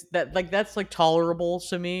 like this that like that's like tolerable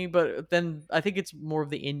to me, but then I think it's more of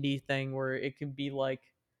the indie thing where it can be like,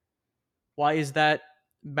 why is that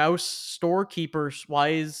mouse storekeepers?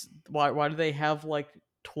 Why do they have like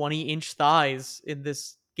 20-inch thighs in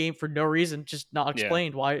this game for no reason? Just not Yeah.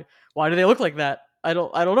 explained. Why do they look like that? I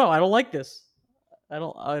don't know. I don't like this. I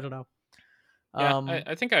don't know. Yeah, Um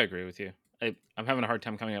I think I agree with you. I'm having a hard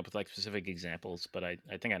time coming up with like specific examples, but I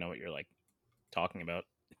think I know what you're like talking about.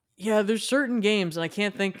 yeah, there's certain games and I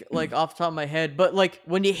can't think like off the top of my head, but like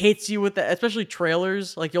when it hits you with that, especially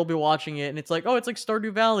trailers, like you'll be watching it and it's like, oh, it's like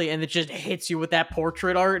Stardew Valley, and it just hits you with that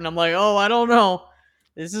portrait art, and I'm like, oh, I don't know.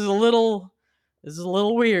 This is a little this is a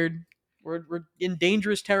little weird. We're in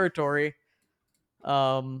dangerous territory.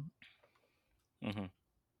 Um Hmm.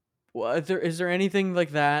 is there anything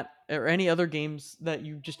like that or any other games that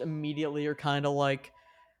you just immediately are kind of like,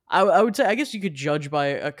 I would say, I guess you could judge by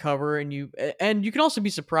a cover, and you can also be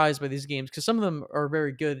surprised by these games because some of them are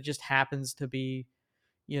very good. It just happens to be,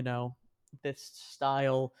 you know, this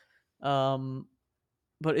style. Um,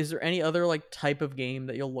 but is there any other like type of game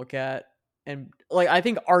that you'll look at, and like I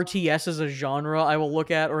think RTS is a genre I will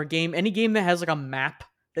look at, or a game, any game that has like a map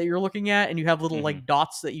that you're looking at and you have little Hmm. like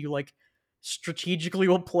dots that you like strategically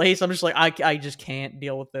will place. I'm just like, I just can't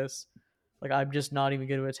deal with this. Like I'm just not even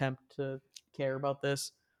going to attempt to care about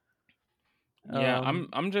this. Yeah, Um,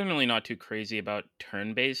 I'm generally not too crazy about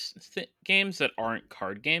turn-based games that aren't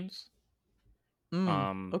card games.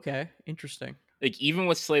 Um, okay, interesting. like even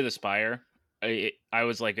with Slay the Spire, I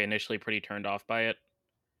was like initially pretty turned off by it.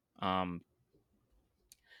 Um,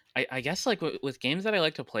 I guess like with games that I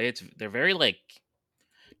like to play, they're very like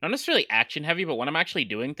not necessarily action heavy, but when I'm actually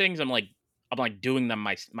doing things, I'm like doing them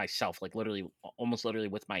myself, like literally, almost literally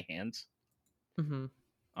with my hands. Hmm.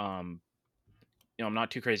 Um, I'm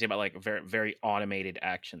not too crazy about like very very automated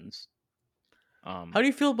actions. How Um, do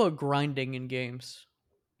you feel about grinding in games?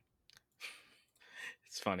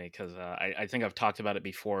 it's funny because I think I've talked about it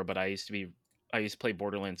before, but I used to play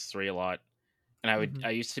Borderlands 3 a lot, and Hmm.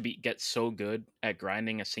 I used to be get so good at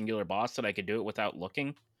grinding a singular boss that I could do it without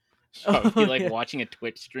looking. So I would be Oh like yeah. watching a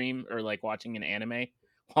Twitch stream or like watching an anime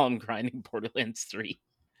while I'm grinding Borderlands 3.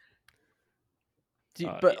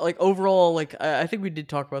 But Yeah. like overall, like I think we did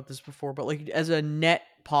talk about this before, but like as a net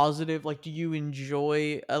positive, like do you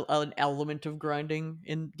enjoy an element of grinding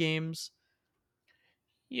in games?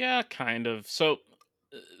 Yeah, kind of. So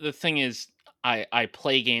the thing is, I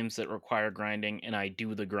play games that require grinding, and I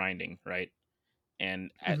do the grinding, right?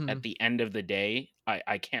 And at Hmm. the end of the day,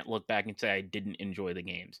 I can't look back and say I didn't enjoy the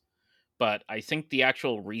games. But I think the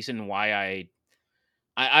actual reason why I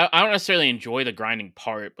don't necessarily enjoy the grinding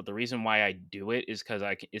part, but the reason why I do it is because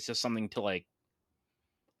it's just something to like,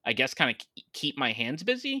 I guess, kind of keep my hands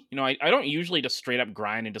busy. I don't usually just straight up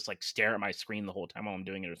grind and just like stare at my screen the whole time while I'm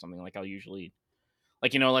doing it or something. Like I'll usually,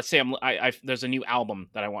 like, let's say there's a new album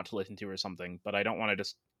that I want to listen to or something, but I don't want to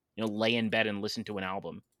just lay in bed and listen to an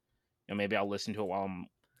album. Maybe I'll listen to it while I'm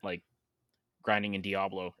like grinding in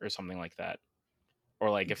Diablo or something like that. Or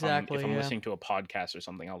like if Exactly. I'm Yeah. listening to a podcast or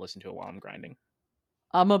something, I'll listen to it while I'm grinding.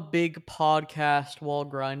 I'm a big podcast while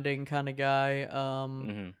grinding kind of guy.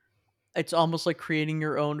 Hmm. It's almost like creating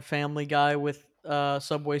your own Family Guy with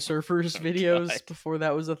Subway Surfers Oh videos god. before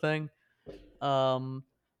that was a thing. Um,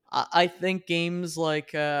 I think games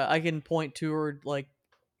like I can point to, or like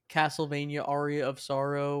Castlevania Aria of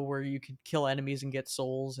Sorrow, where you can kill enemies and get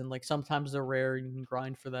souls, and like sometimes they're rare and you can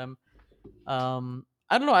grind for them.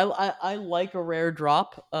 I don't know. I like a rare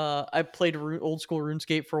drop. I played old school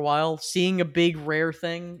RuneScape for a while. Seeing a big rare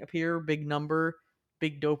thing appear, big number,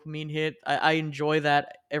 big dopamine hit. I enjoy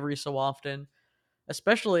that every so often.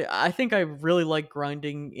 Especially, I think I really like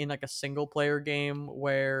grinding in like a single player game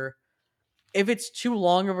where if it's too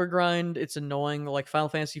long of a grind, it's annoying. Like Final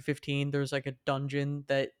Fantasy 15, there's like a dungeon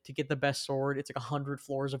that to get the best sword, it's like 100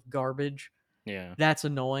 floors of garbage. Yeah. That's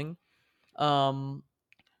annoying. Um,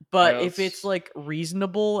 I but if it's also like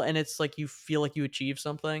reasonable and it's like you feel like you achieve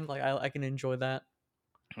something, like I can enjoy that.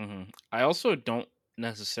 I also don't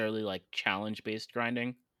necessarily like challenge based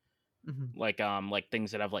grinding. Hmm. Like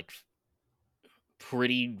things that have like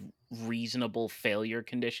pretty reasonable failure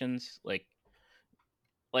conditions.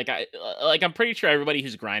 I'm pretty sure everybody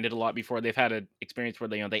who's grinded a lot before, they've had an experience where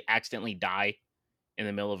they accidentally die in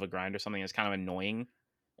the middle of a grind or something that's kind of annoying.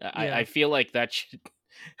 I Yeah, feel like that should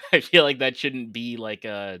I feel like that shouldn't be like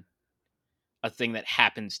a thing that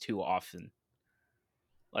happens too often.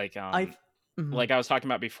 Like I. um Mhm. like I was talking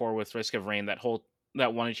about before with Risk of Rain, that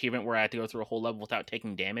one achievement where I had to go through a whole level without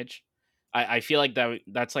taking damage. I feel like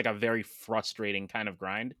that's like a very frustrating kind of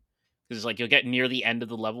grind. because like you'll get near the end of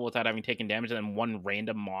the level without having taken damage, and then one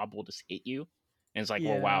random mob will just hit you, and it's like,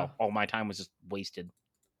 well, Yeah. wow, all my time was just wasted.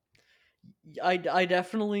 I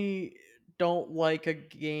definitely don't like a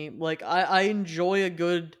game like I enjoy a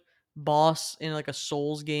good boss in like a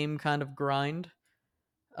Souls game kind of grind.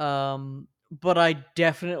 But I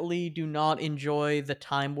definitely do not enjoy the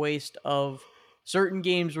time waste of certain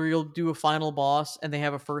games where you'll do a final boss and they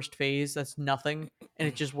have a first phase that's nothing and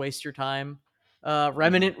it just wastes your time. Hmm.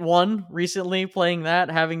 Remnant 1 recently playing that,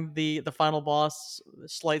 having the final boss,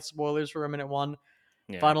 slight spoilers for Remnant 1,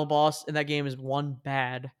 Yeah. final boss in that game is one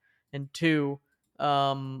bad and two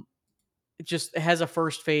um it has a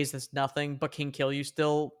first phase that's nothing but can kill you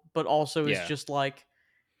still, but also is Yeah. just like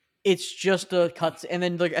it's just a cut, and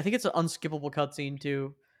then like I think it's an unskippable cutscene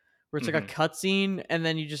too, where it's like a Hmm. cutscene and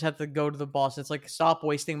then you just have to go to the boss. It's like stop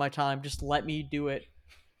wasting my time, just let me do it.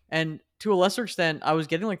 And to a lesser extent, I was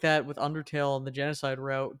getting like that with Undertale and the genocide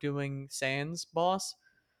route, doing Sans boss.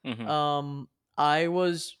 Hmm. Um, I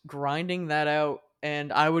was grinding that out,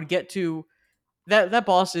 and I would get to that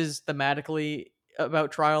boss is thematically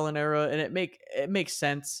about trial and error, and it makes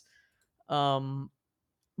sense. Um,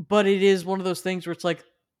 but it is one of those things where it's like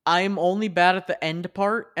I'm only bad at the end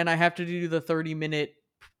part and I have to do the 30-minute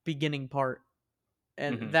beginning part,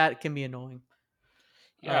 and Hmm. that can be annoying.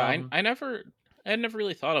 Yeah. Um I had never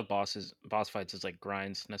really thought of boss fights as like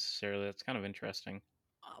grinds necessarily. That's kind of interesting.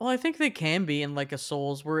 well, I think they can be in like a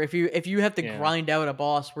Souls where if you have to Yeah. grind out a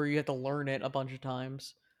boss where you have to learn it a bunch of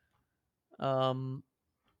times. Um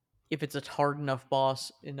if it's a hard enough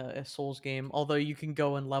boss in a Souls game, although you can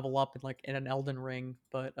go and level up in like in an Elden Ring,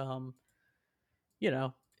 but you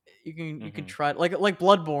know, you can Hmm. try like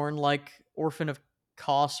Bloodborne, like Orphan of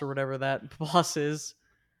Kos or whatever that boss is.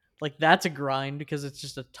 Like that's a grind because it's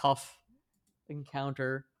just a tough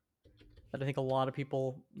encounter that I think a lot of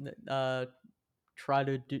people try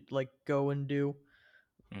to do, like go and do.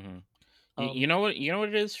 Hmm. You Um, know what? You know what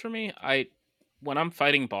it is for me. I When I'm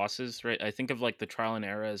fighting bosses, right? I think of like the trial and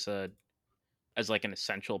error as like an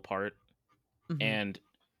essential part, mhm. and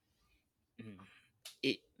mm,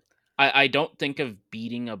 it. I don't think of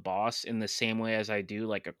beating a boss in the same way as I do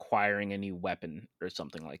like acquiring a new weapon or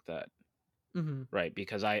something like that, Mhm. right?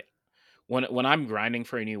 Because when I'm grinding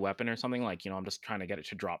for a new weapon or something, like, I'm just trying to get it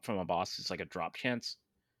to drop from a boss, it's like a drop chance.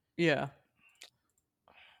 Yeah.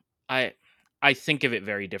 I I think of it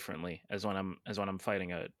very differently as when I'm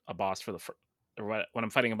fighting a boss for or when I'm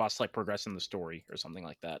fighting a boss to, like, progress in the story or something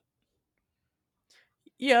like that.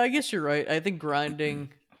 Yeah, I guess you're right. I think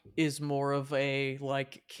grinding is more of a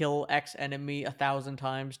like kill X enemy 1,000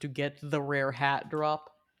 times to get the rare hat drop.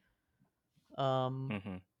 Um,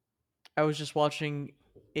 Mhm. I was just watching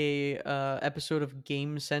a episode of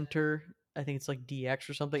Game Center. I think it's like DX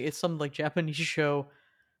or something. It's some like Japanese show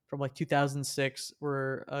from like 2006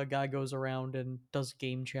 where a guy goes around and does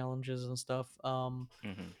game challenges and stuff.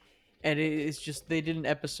 Mhm. And it's just they did an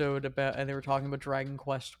episode about and they were talking about Dragon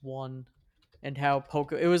Quest 1 and how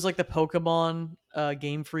it was like the Pokemon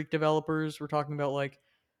Game Freak developers were talking about like,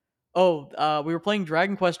 oh, we were playing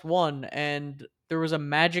Dragon Quest 1 and there was a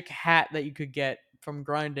magic hat that you could get from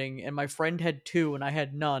grinding and my friend had two and I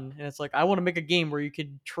had none, and it's like I want to make a game where you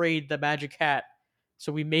could trade the magic hat.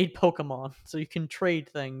 So we made Pokemon so you can trade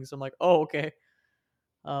things. I'm like, "Oh, okay."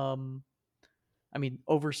 Um I mean,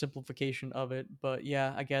 oversimplification of it, but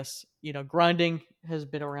yeah, I guess, grinding has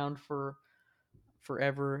been around for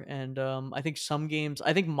forever, and I think some games,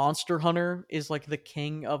 I think Monster Hunter is like the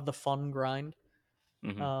king of the fun grind.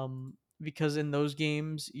 Mhm. Because in those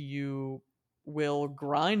games you will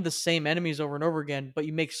grind the same enemies over and over again, but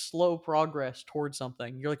you make slow progress towards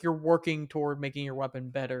something. You're working toward making your weapon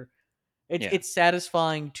better. Yeah. It's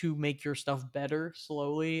satisfying to make your stuff better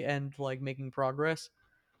slowly and like making progress.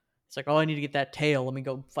 It's like, oh, I need to get that tail. Let me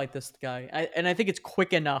go fight this guy. And I think it's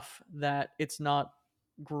quick enough that it's not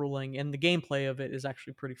grueling, and the gameplay of it is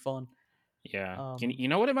actually pretty fun. Yeah. Um, You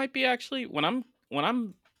know what it might be actually? When I'm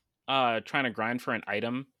trying to grind for an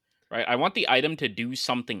item, right? I want the item to do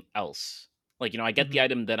something else. Like, I get the mhm.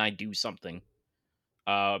 item, then I do something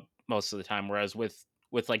uh most of the time, whereas with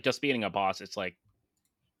like just beating a boss, it's like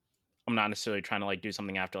I'm not necessarily trying to like do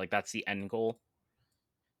something after, like that's the end goal.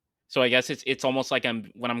 So I guess it's almost like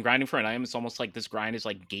when I'm grinding for an item, it's almost like this grind is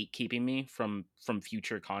like gatekeeping me from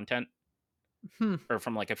future content Hmm. or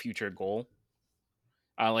from like a future goal.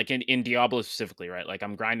 Like in Diablo specifically, right? Like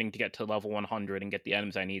I'm grinding to get to level 100 and get the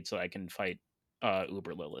items I need so I can fight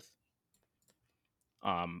Uber Lilith.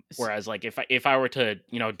 S- Whereas like if I were to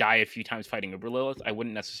die a few times fighting Uber Lilith, I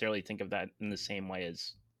wouldn't necessarily think of that in the same way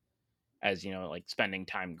as like spending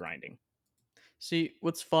time grinding. See,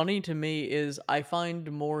 what's funny to me is I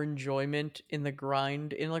find more enjoyment in the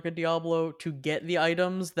grind in like a Diablo to get the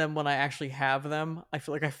items than when I actually have them. I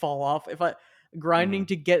feel like I fall off. If I Hmm. grinding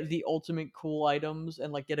to get the ultimate cool items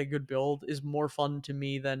and like get a good build is more fun to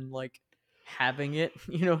me than like having it.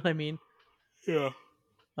 You know what I mean? Yeah.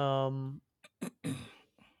 Um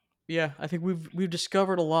yeah, I think we've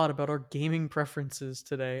discovered a lot about our gaming preferences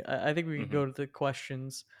today. I think we could Hmm. go to the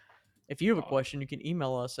questions. If you have a Uh, question, you can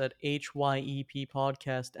email us at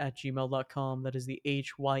hyeppodcast@gmail.com. That is the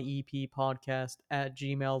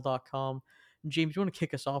hyeppodcast@gmail.com. James, you want to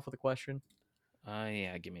kick us off with a question?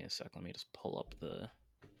 yeah. Give me a sec. Let me just pull up the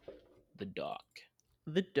doc.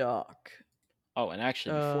 The doc. Oh, and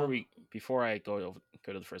actually, Uh, before I go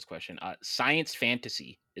to the first question, science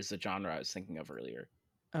fantasy is the genre I was thinking of earlier.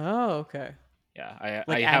 oh, okay. Yeah,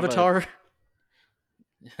 Like I have a Avatar,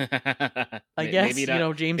 I maybe guess,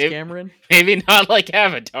 not James maybe, Cameron. maybe not like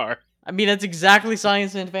Avatar. I mean, that's exactly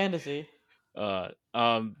science and fantasy. Uh,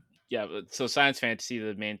 um, yeah. So science fantasy,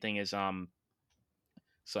 the main thing is So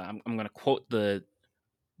I'm gonna quote the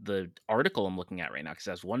article I'm looking at right now because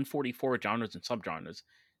it has 144 genres and subgenres.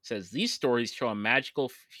 It says these stories show a magical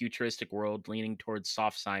futuristic world leaning towards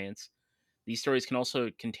soft science. These stories can also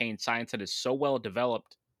contain science that is so well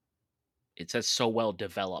developed. It says so well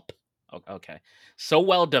develop. Okay. So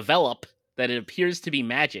well developed that it appears to be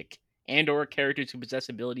magic and or characters who possess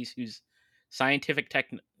abilities whose scientific tech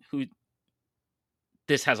who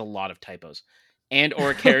this has a lot of typos. And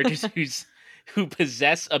or characters who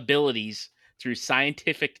possess abilities through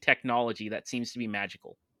scientific technology that seems to be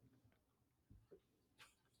magical.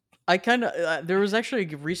 I kind of there was actually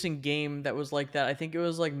a recent game that was like that. I think it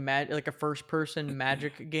was like like a first person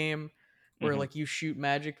magic game where Hmm. like you shoot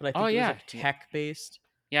magic, but I Oh think it was yeah, like yeah, tech based.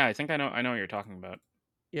 yeah. I think I know what you're talking about.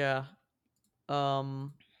 Yeah.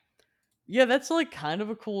 Um yeah, that's like kind of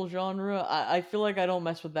a cool genre. I feel like I don't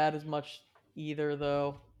mess with that as much either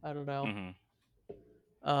though. I don't know.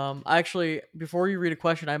 Hmm. Actually, before you read a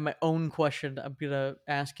question, I have my own question I'm gonna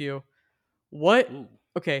ask you. What Ooh,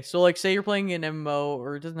 Okay, so like say you're playing an MMO,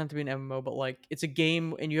 or it doesn't have to be an MMO, but like it's a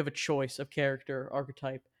game and you have a choice of character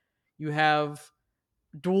archetype. You have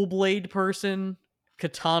dual blade person,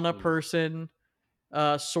 katana ooh. person,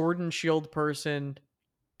 sword and shield person,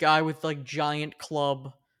 guy with like giant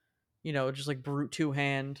club, just like brute two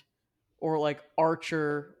hand, or like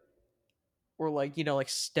archer, or like like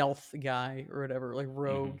stealth guy or whatever, like Hmm.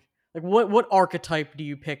 rogue. Like what archetype do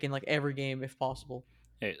you pick in like every game if possible?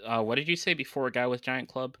 Hey, what did you say before a guy with giant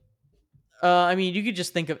club? I mean, you could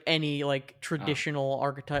just think of any like Oh, traditional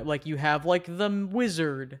archetype. Like you have like the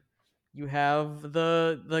wizard, you have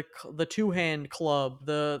the two hand club,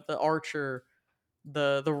 the archer,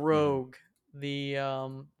 the hmm, rogue,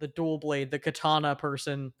 the dual blade, the katana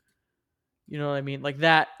person. You know what I mean? Like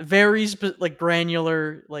that very like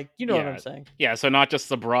granular. Like you know what I'm yeah, saying? yeah. So not just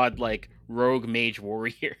the broad like rogue mage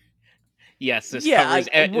warrior. Yes, Yeah,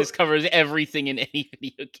 this covers everything in any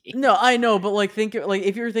video game. no, I know, but like think like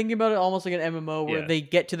if you're thinking about it almost like an MMO where Yeah. they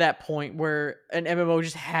get to that point where an MMO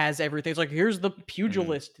just has everything. It's like here's the Hmm.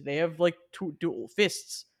 pugilist. They have like two dual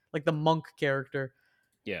fists, like the monk character.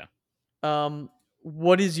 Yeah. Um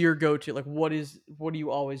what is your go-to? Like what do you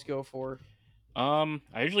always go for? I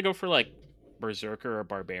usually go for like berserker or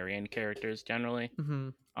barbarian characters generally.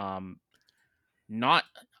 Mhm. Um, not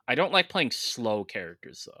I don't like playing slow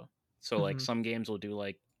characters though. So like Mhm. some games will do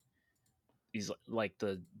like these like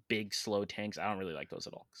the big slow tanks. I don't really like those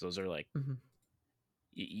at all because those are like Mhm.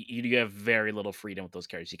 you have very little freedom with those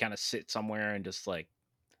characters. You kind of sit somewhere and just like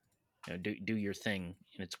do your thing,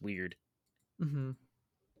 and it's weird. Mhm.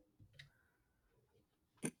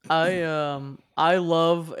 I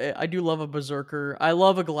do love a berserker. I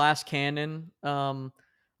love a glass cannon.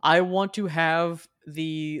 I want to have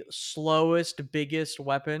the slowest biggest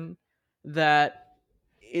weapon that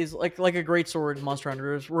is like a great sword in Monster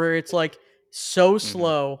Hunters, where it's like so Hmm.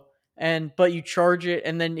 slow, and but you charge it,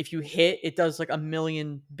 and then if you hit, it does like a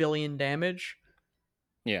million billion damage.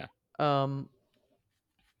 Yeah. Um,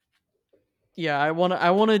 yeah, I want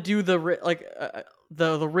to do the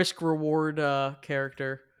risk reward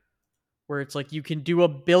character where it's like you can do a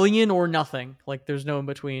billion or nothing. Like there's no in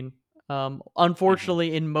between. Hmm.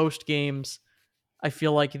 Unfortunately, in most games, I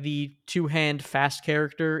feel like the two hand fast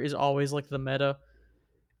character is always like the meta.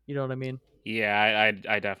 You know what I mean? Yeah,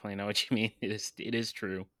 I definitely know what you mean. It is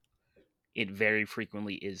true. It very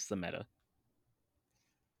frequently is the meta.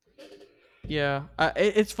 Yeah,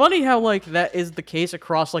 it's funny how like that is the case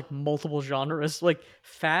across like multiple genres. Like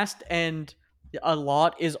fast and a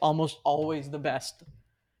lot is almost always the best.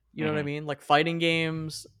 You know what I Hmm. mean? Like fighting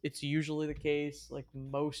games, it's usually the case. Like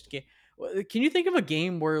most game, Can you think of a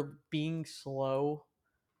game where being slow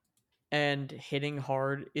and hitting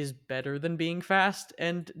hard is better than being fast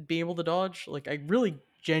and being able to dodge? Like, I really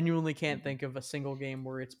genuinely can't Mhm. think of a single game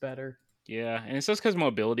where it's better. Yeah, and it's just because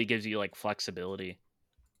mobility gives you like flexibility.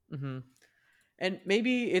 Hmm. And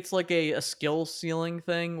maybe it's like a skill ceiling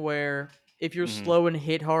thing where if you're Hmm. slow and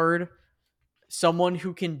hit hard, someone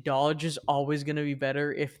who can dodge is always going to be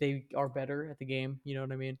better if they are better at the game. You know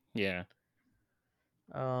what I mean? Yeah.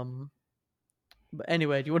 Um, but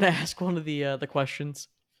anyway, do you want to ask one of the questions?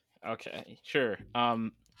 Okay. Sure.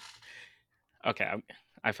 Okay.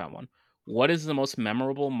 I found one. What is the most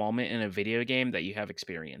memorable moment in a video game that you have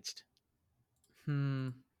experienced? Hmm.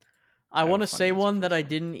 I I have want a to funny say answer one for that this I one.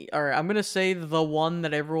 didn't. All right, I'm gonna say the one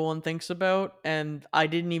that everyone thinks about, and I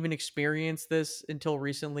didn't even experience this until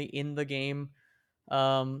recently in the game.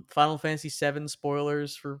 Final Fantasy VII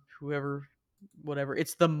spoilers for whoever, whatever.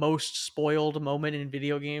 It's the most spoiled moment in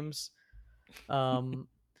video games. Um,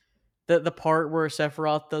 the part where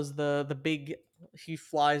Sephiroth does the big, he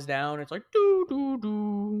flies down. It's like doo doo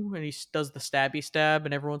doo, and does the stabby stab,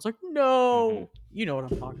 and everyone's like, Hmm. no, you know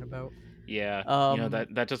what I'm talking about. Yeah. Um,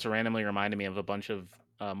 That just randomly reminded me of a bunch of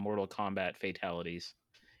Mortal Kombat fatalities.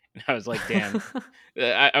 And I was like, damn.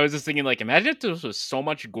 I was just thinking, like, imagine if this was so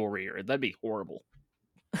much gorier. That'd be horrible.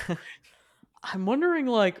 I'm wondering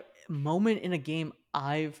like moment in a game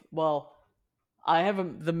I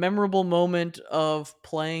have the memorable moment of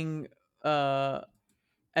playing uh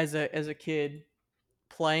as a kid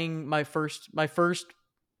playing my first PS1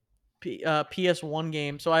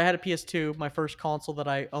 game. So I had a PS2, my first console that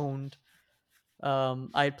I owned.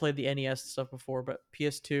 I had played the NES stuff before, but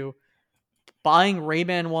PS2 buying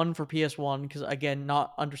Rayman 1 for PS1 because again,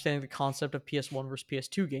 not understanding the concept of PS1 versus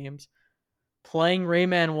PS2 games, playing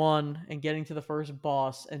Rayman 1 and getting to the first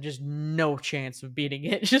boss and just no chance of beating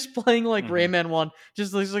it. Just playing like Hmm. Rayman 1,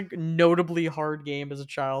 just this like notably hard game as a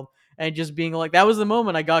child and just being like that was the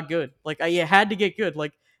moment I got good. Like I had to get good.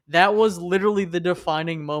 Like that was literally the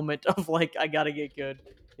defining moment of like I got to get good.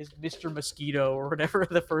 Is Mr. Mosquito or whatever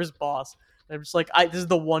the first boss. And I'm just like I this is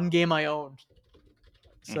the one game I owned.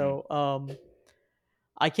 Hmm. So,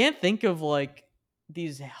 I can't think of like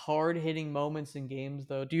these hard hitting moments in games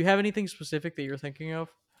though. Do you have anything specific that you're thinking of?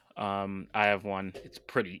 I have one. It's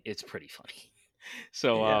pretty funny.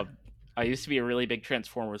 So, Yeah. I used to be a really big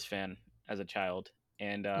Transformers fan as a child,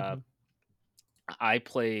 and Mhm. I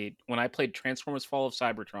played when I played Transformers: Fall of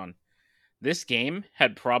Cybertron. This game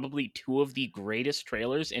had probably two of the greatest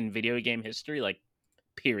trailers in video game history, like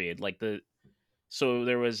period. So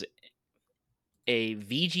there was a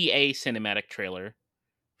VGA cinematic trailer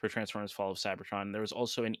for Transformers: Fall of Cybertron. There was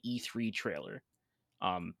also an E3 trailer.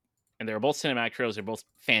 Um, and they were both cinematic trailers. They're both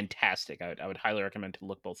fantastic. I would highly recommend to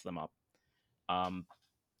look both of them up. Um,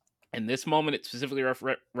 and this moment, it specifically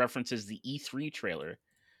references the E3 trailer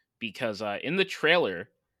because in the trailer,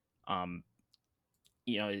 um,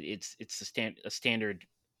 it's a standard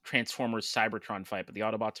Transformers Cybertron fight, but the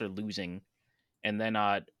Autobots are losing, and then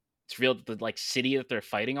it's revealed that the like city that they're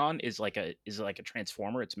fighting on is like a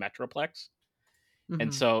Transformer. It's Metroplex, and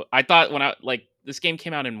Mhm. so I thought when I like this game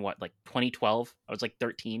came out in what like 2012, I was like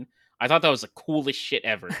 13. I thought that was the coolest shit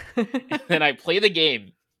ever. And then I play the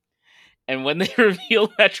game, and when they reveal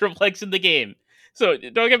Metroplex in the game, so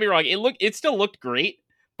don't get me wrong, it still looked great,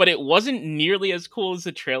 but it wasn't nearly as cool as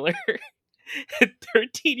the trailer.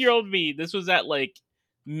 13-year-old me, this was at like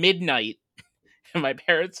midnight, and my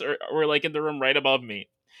parents were like in the room right above me,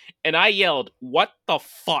 and I yelled, "What the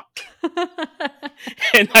fuck?"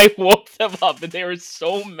 And I woke them up, and they were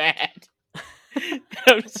so mad.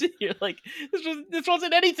 I'm sitting here like this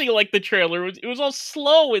wasn't anything like the trailer. It was all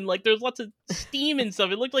slow and like there's lots of steam and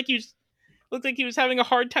stuff. It looked like he was having a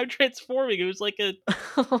hard time transforming. It was like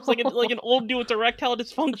an old dude with erectile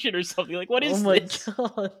dysfunction or something. Like what Oh is my this?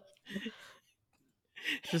 god.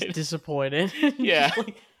 Just disappointed. Yeah. Just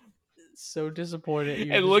like so disappointed you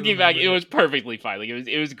And just looking back, remembered it it. was perfectly fine. Like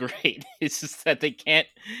it was great. It's just that they can't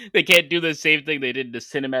do the same thing they did in the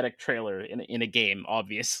cinematic trailer in a game.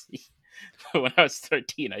 Obviously, but when I was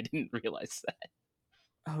 13, I didn't realize that.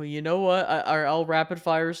 Oh, you know what? I'll rapid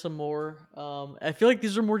fire some more. I feel like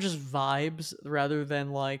these are more just vibes rather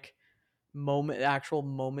than like actual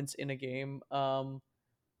moments in a game.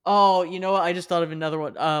 Oh, you know what? I just thought of another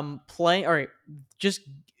one. Playing. All right, just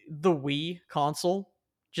the Wii console.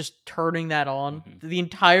 Just turning that on. Hmm. The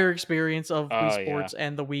entire experience of Wii Oh yeah, Sports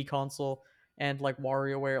and the Wii console and like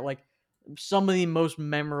WarioWare, like some of the most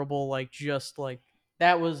memorable. Like just like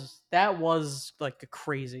that was like a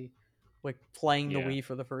crazy. Like playing the yeah. Wii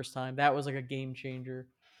for the first time. That was like a game changer.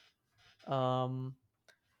 Um,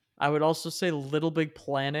 I would also say Little Big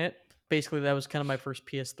Planet. basically that was kind of my first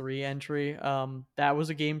PS3 entry. That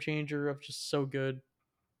was a game changer of just so good.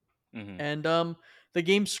 Hmm. And the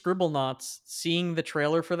game Scribblenauts, seeing the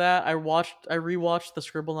trailer for that, I rewatched the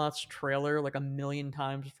Scribblenauts trailer like a million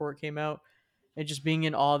times before it came out, and just being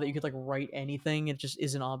in awe that you could like write anything, it just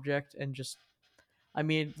is an object, and just I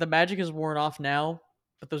mean, the magic is worn off now,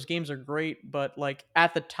 but those games are great, but like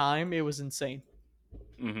at the time it was insane.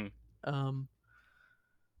 Hmm. Um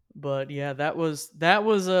but yeah,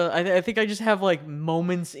 I think I just have like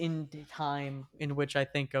moments in time in which I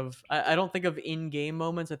think of I don't think of in-game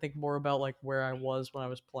moments. I think more about like where I was when I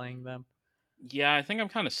was playing them. Yeah, I think I'm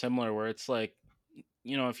kind of similar where it's like,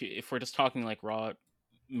 if we're just talking like raw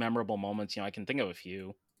memorable moments, I can think of a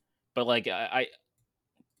few. But like I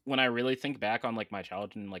when I really think back on like my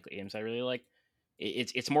childhood and like the games I really like,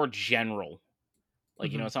 it's more general.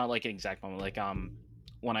 Like, Mhm. it's not like an exact moment. Like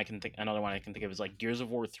one I can think another one I can think of is like Gears of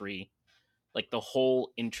War 3. Like the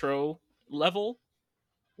whole intro level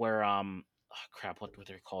where oh, crap, what were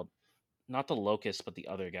they called? Not the locusts, but the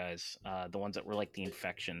other guys. The ones that were like the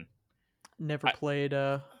infection. Never I played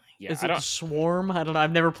Yeah, is I it the don't Swarm? I don't know.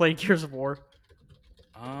 I've never played Gears of War.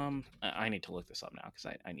 I need to look this up now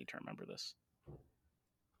because I need to remember this.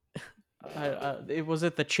 Uh It was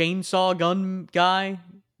it the chainsaw gun guy?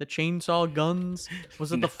 The chainsaw guns?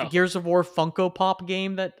 Was it the no. Gears of War Funko Pop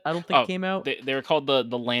game that I don't think Oh, came out? they were called the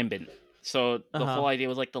lambent. So the whole Uh-huh. idea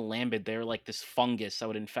was like the lambent. They're like this fungus that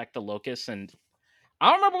would infect the locusts, and I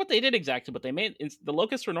don't remember what they did exactly, but the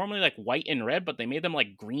locusts were normally like white and red, but they made them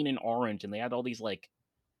like green and orange, and they had all these like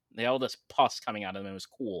they had all this pus coming out of them. It was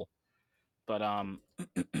cool, but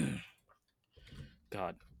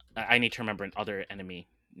God, I need to remember another enemy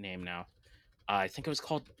name now. I think it was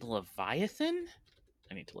called the Leviathan.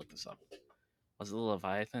 I need to look this up. Was it the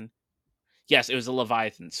Leviathan? Yes, it was a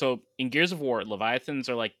Leviathan. So in Gears of War, Leviathans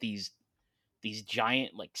are like these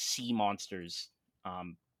giant like sea monsters.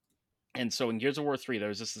 Um, and so in Gears of War 3, there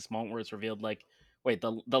was just this moment where it's revealed like, wait,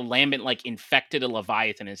 the lambent like infected a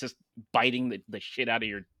Leviathan. It's just biting the shit out of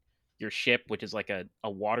your ship, which is like a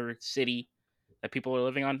water city that people are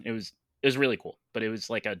living on. It was really cool, but it was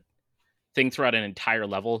like a thing throughout an entire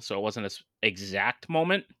level, so it wasn't a exact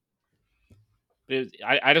moment. But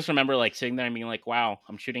I just remember like sitting there and being like, "Wow,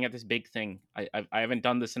 I'm shooting at this big thing. I haven't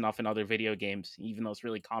done this enough in other video games, even though it's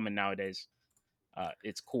really common nowadays.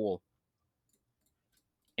 It's cool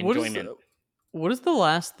What is enjoyment." the what is the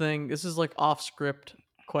last thing this is like off script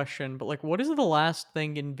question, but like what is the last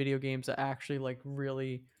thing in video games that actually like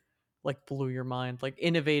really like blew your mind? Like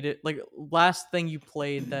innovated like last thing you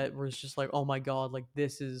played that was just like, "Oh my god, like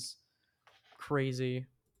this is crazy."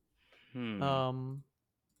 Hmm. Um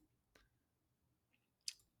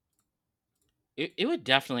It would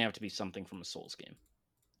definitely have to be something from a Souls game.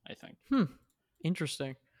 I think hmm,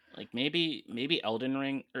 interesting. like maybe Elden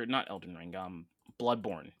Ring or not Elden Ring.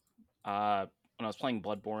 Bloodborne. When I was playing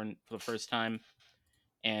Bloodborne for the first time,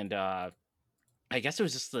 and I guess it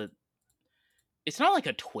was just the it's not like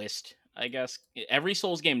a twist, I guess. Every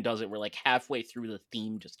Souls game does it where like halfway through the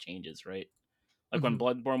theme just changes, right? Like when Mhm.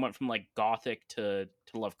 Bloodborne went from like gothic to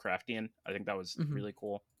Lovecraftian, I think that was Mhm. really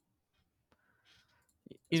cool,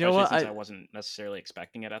 You know especially what? since I I wasn't necessarily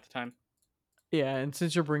expecting it at the time. Yeah, and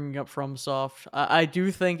since you're bringing up FromSoft, I do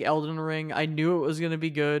think Elden Ring. I knew it was gonna be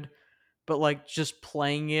good, but like just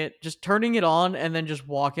playing it, just turning it on, and then just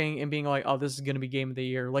walking and being like, "Oh, this is gonna be game of the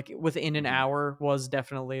year." Like within an Hmm. hour was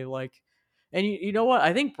definitely like, and you know what?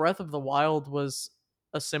 I think Breath of the Wild was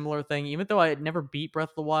a similar thing. Even though I had never beat Breath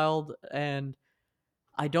of the Wild, and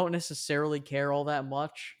I don't necessarily care all that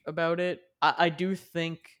much about it, I do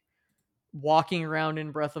think walking around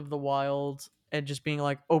in Breath of the Wild and just being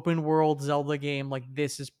like open world Zelda game, like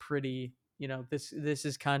this is pretty, this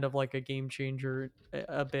is kind of like a game changer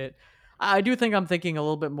a bit. I do think I'm thinking a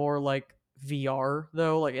little bit more like VR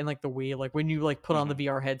though, like in like the Wii, like when you like put on the Hmm.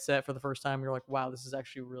 VR headset for the first time, you're like, wow, this is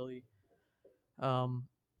actually really um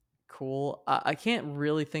cool. I can't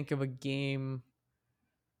really think of a game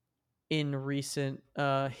in recent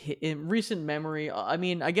memory. I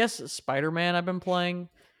mean, I guess Spider-Man I've been playing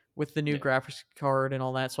with the new Yeah. graphics card and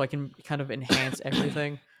all that, so I can kind of enhance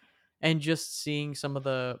everything. And just seeing some of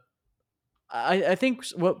the I think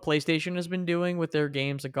what PlayStation has been doing with their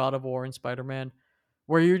games like God of War and Spider-Man,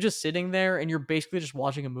 where you're just sitting there and you're basically just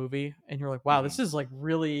watching a movie and you're like, wow, Hmm. this is like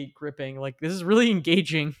really gripping. Like this is really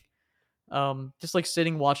engaging. Just like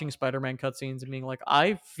sitting watching Spider-Man cutscenes and being like,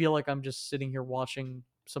 I feel like I'm just sitting here watching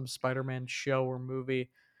some Spider-Man show or movie.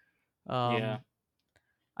 Yeah. Um,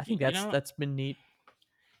 I Y- think you that's know, that's been neat.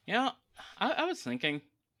 you know, I was thinking,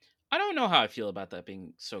 I don't know how I feel about that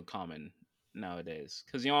being so common nowadays.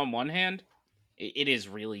 Because on one hand, it is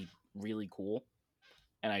really really cool.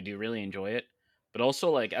 and I do really enjoy it. But also,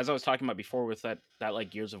 like as I was talking about before, with that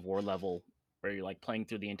like Gears of War level where you're like playing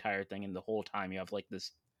through the entire thing, and the whole time you have like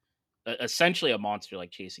this essentially a monster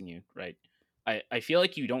like chasing you, right? I feel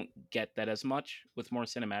like you don't get that as much with more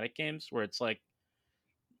cinematic games, where it's like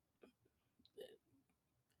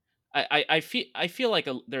I feel like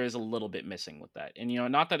there is a little bit missing with that, and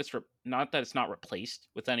not that not that it's not replaced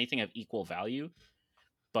with anything of equal value,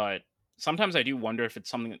 but sometimes I do wonder if it's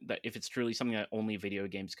something that if it's truly something that only video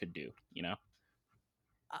games could do. You know?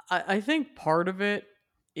 I think part of it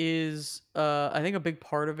is I think a big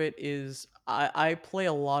part of it is I play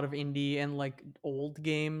a lot of indie and like old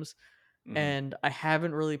games, Hmm. and I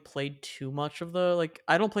haven't really played too much of the like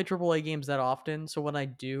I don't play AAA games that often, so when I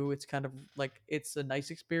do, it's kind of like it's a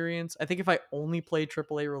nice experience. I think if I only played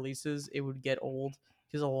AAA releases, it would get old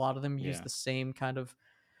because a lot of them use Yeah. the same kind of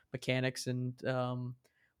mechanics and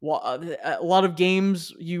a lot of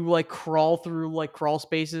games you like crawl through like crawl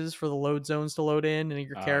spaces for the load zones to load in, and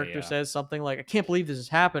your character Yeah. says something like, "I can't believe this is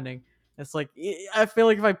happening." It's like I feel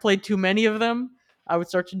like if I played too many of them, I would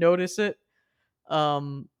start to notice it.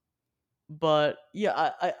 Um, but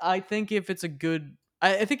yeah, I think if it's a good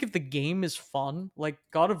I think if the game is fun, like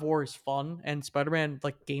God of War is fun and Spider-Man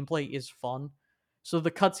like gameplay is fun. So the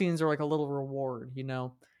cutscenes are like a little reward, you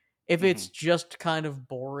know. If it's Hmm. just kind of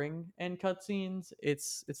boring and cutscenes,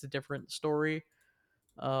 it's a different story.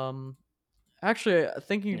 Um Actually,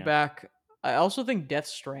 thinking Yeah. back, I also think Death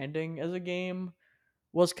Stranding as a game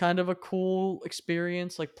was kind of a cool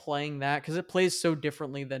experience, like playing that because it plays so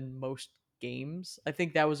differently than most games. I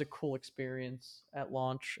think that was a cool experience at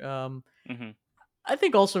launch. Hmm. I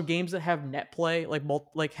think also games that have net play, like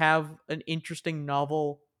like have an interesting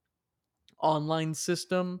novel online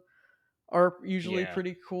system, are usually Yeah.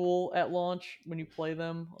 pretty cool at launch when you play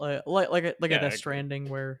them. Like a Yeah. I Death agree. Stranding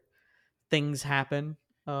where things happen.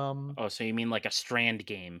 Oh, so you mean like a Strand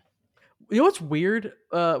game? You know what's weird?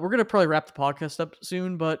 We're gonna probably wrap the podcast up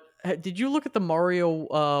soon, but did you look at the Mario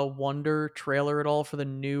Wonder trailer at all for the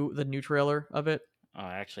new trailer of it? Oh,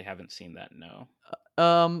 I actually haven't seen that. No.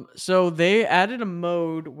 So they added a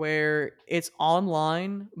mode where it's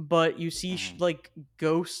online, but you see Hmm. like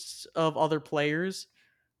ghosts of other players.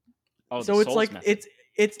 Oh, the So it's Souls like method.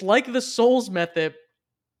 it's like the Souls method,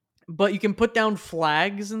 but you can put down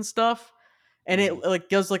flags and stuff, and it Hmm. like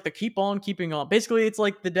does like the keep on keeping on. Basically, it's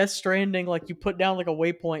like the Death Stranding. Like you put down like a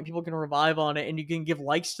waypoint, people can revive on it, and you can give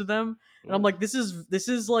likes to them. And I'm Ooh. like, this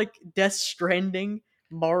is like Death Stranding,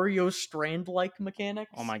 Mario Strand like Oh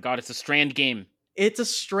mechanics. my God! It's a Strand game. It's a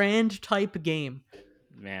Strand type game.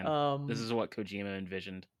 Man, this Um, is what Kojima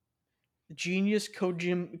envisioned. Genius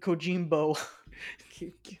Kojimbo.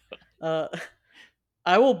 uh,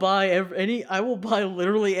 I will buy I will buy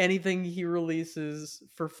literally anything he releases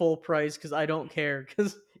for full price because I don't care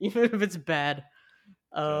because even if it's bad.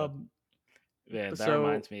 God. Um, Man, that so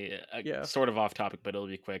reminds me, yeah. sort of off topic, but it'll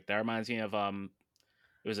be quick. That reminds me of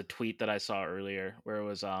it was a tweet that I saw earlier where it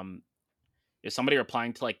was somebody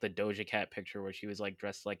replying to like the Doja Cat picture where she was like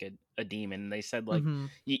dressed like a demon. And they said like, Hmm.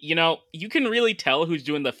 you can really tell who's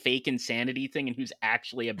doing the fake insanity thing and who's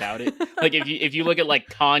actually about it. Like if you look at like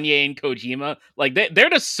Kanye and Kojima, like they're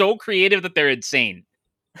just so creative that they're insane,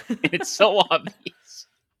 and it's so obvious.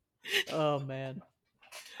 Oh man.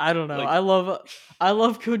 I don't know. Like I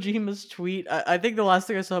love Kojima's tweet. I think the last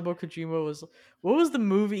thing I saw about Kojima was what was the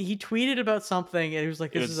movie? He tweeted about something and he was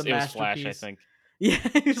like, "This is a it was Flash, I masterpiece." think. Yeah,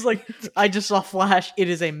 he was like, "I just saw Flash. It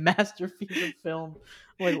is a masterpiece of film."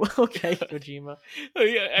 I'm like, well, okay, Kojima. Oh,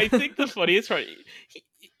 yeah, I think the funniest part,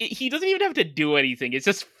 he doesn't even have to do anything. It's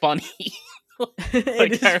just funny. It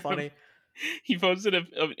Like is I remember funny. he posted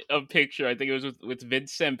a picture. I think it was with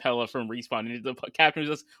Vince Sampella from Respawn, and the caption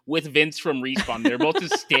was just with Vince from Respawn. They're both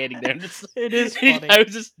just standing there. And just, It is I funny.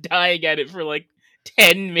 was just dying at it for like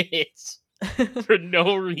 10 minutes for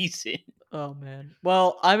no reason. Oh man.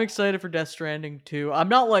 Well, I'm excited for Death Stranding too. I'm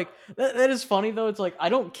not like that is funny though. It's like I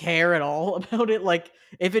don't care at all about it. Like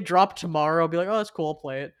if it dropped tomorrow, I'll be like, "Oh, that's cool, I'll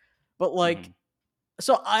play it." But like Hmm.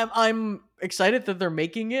 so I'm excited that they're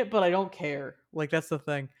making it, but I don't care. Like that's the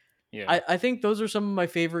thing. Yeah, I think those are some of my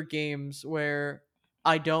favorite games where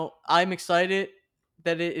I'm excited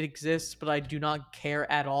that it exists, but I do not care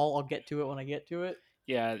at all. I'll get to it when I get to it.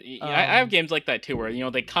 yeah. I have Um games like that too, where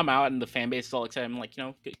they come out and the fan base is all excited. I'm like,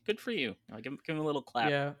 good for you. Give 'em a little clap,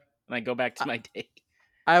 yeah. and I go back to I, my day.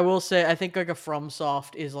 I will say I think like a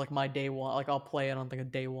FromSoft is like my day one. Like I'll play it on like a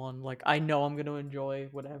day one. Like I know I'm gonna enjoy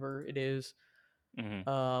whatever it is. Hmm.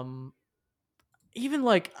 Um, even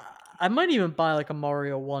like I might even buy like a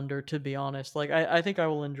Mario Wonder to be honest. Like I think I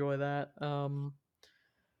will enjoy that.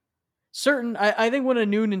 I think when a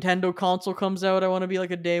new Nintendo console comes out, I want to be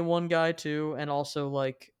like a day one guy too, and also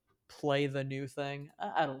like play the new thing.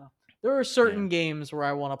 I don't know. There are Yeah. certain games where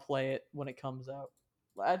I want to play it when it comes out.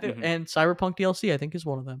 I think, Hmm. and Cyberpunk DLC I think is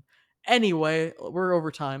one of them. Anyway, we're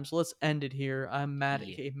over time, so let's end it here. I'm Matt,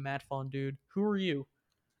 Yeah. aka Matt Fun Dude. Who are you?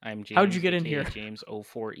 I'm How'd you James, get in aka here? James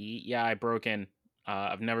 04E. Yeah, I broke in.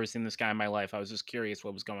 I've never seen this guy in my life. I was just curious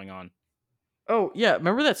what was going on. Oh yeah,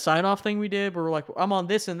 remember that sign off thing we did where we're like, I'm on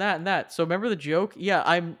this and that and that. So remember the joke? Yeah,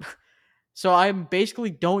 I'm so I'm basically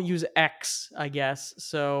don't use X, I guess.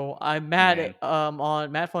 So I'm mad Man, at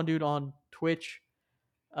on Matt Fun Dude on Twitch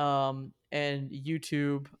and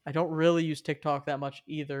YouTube. I don't really use TikTok that much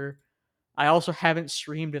either. I also haven't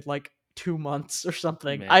streamed in like 2 months or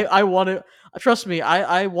something. man, I want to trust me,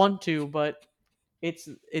 I want to, but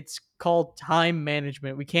it's called time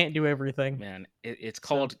management. We can't do everything. man. It's So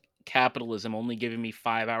called capitalism only giving me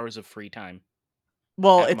 5 hours of free time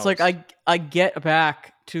well, at it's like most. I get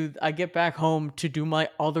back home to do my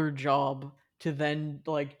other job to then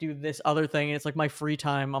like do this other thing. And it's like my free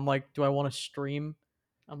time. I'm like, do I want to stream?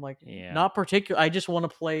 I'm like, Yeah, not particular. I just want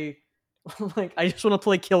to play like I just want to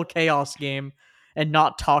play Kill Chaos game and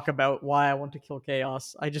not talk about why I want to kill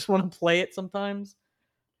Chaos. I just want to play it sometimes.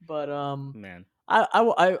 But man.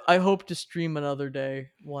 I hope to stream another day,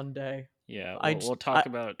 one day. Yeah, I we'll just talk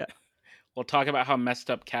about we'll talk about how messed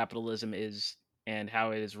up capitalism is and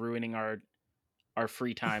how it is ruining our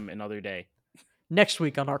free time another day. next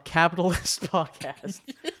week on our capitalist podcast.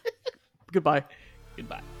 Goodbye.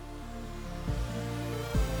 Goodbye.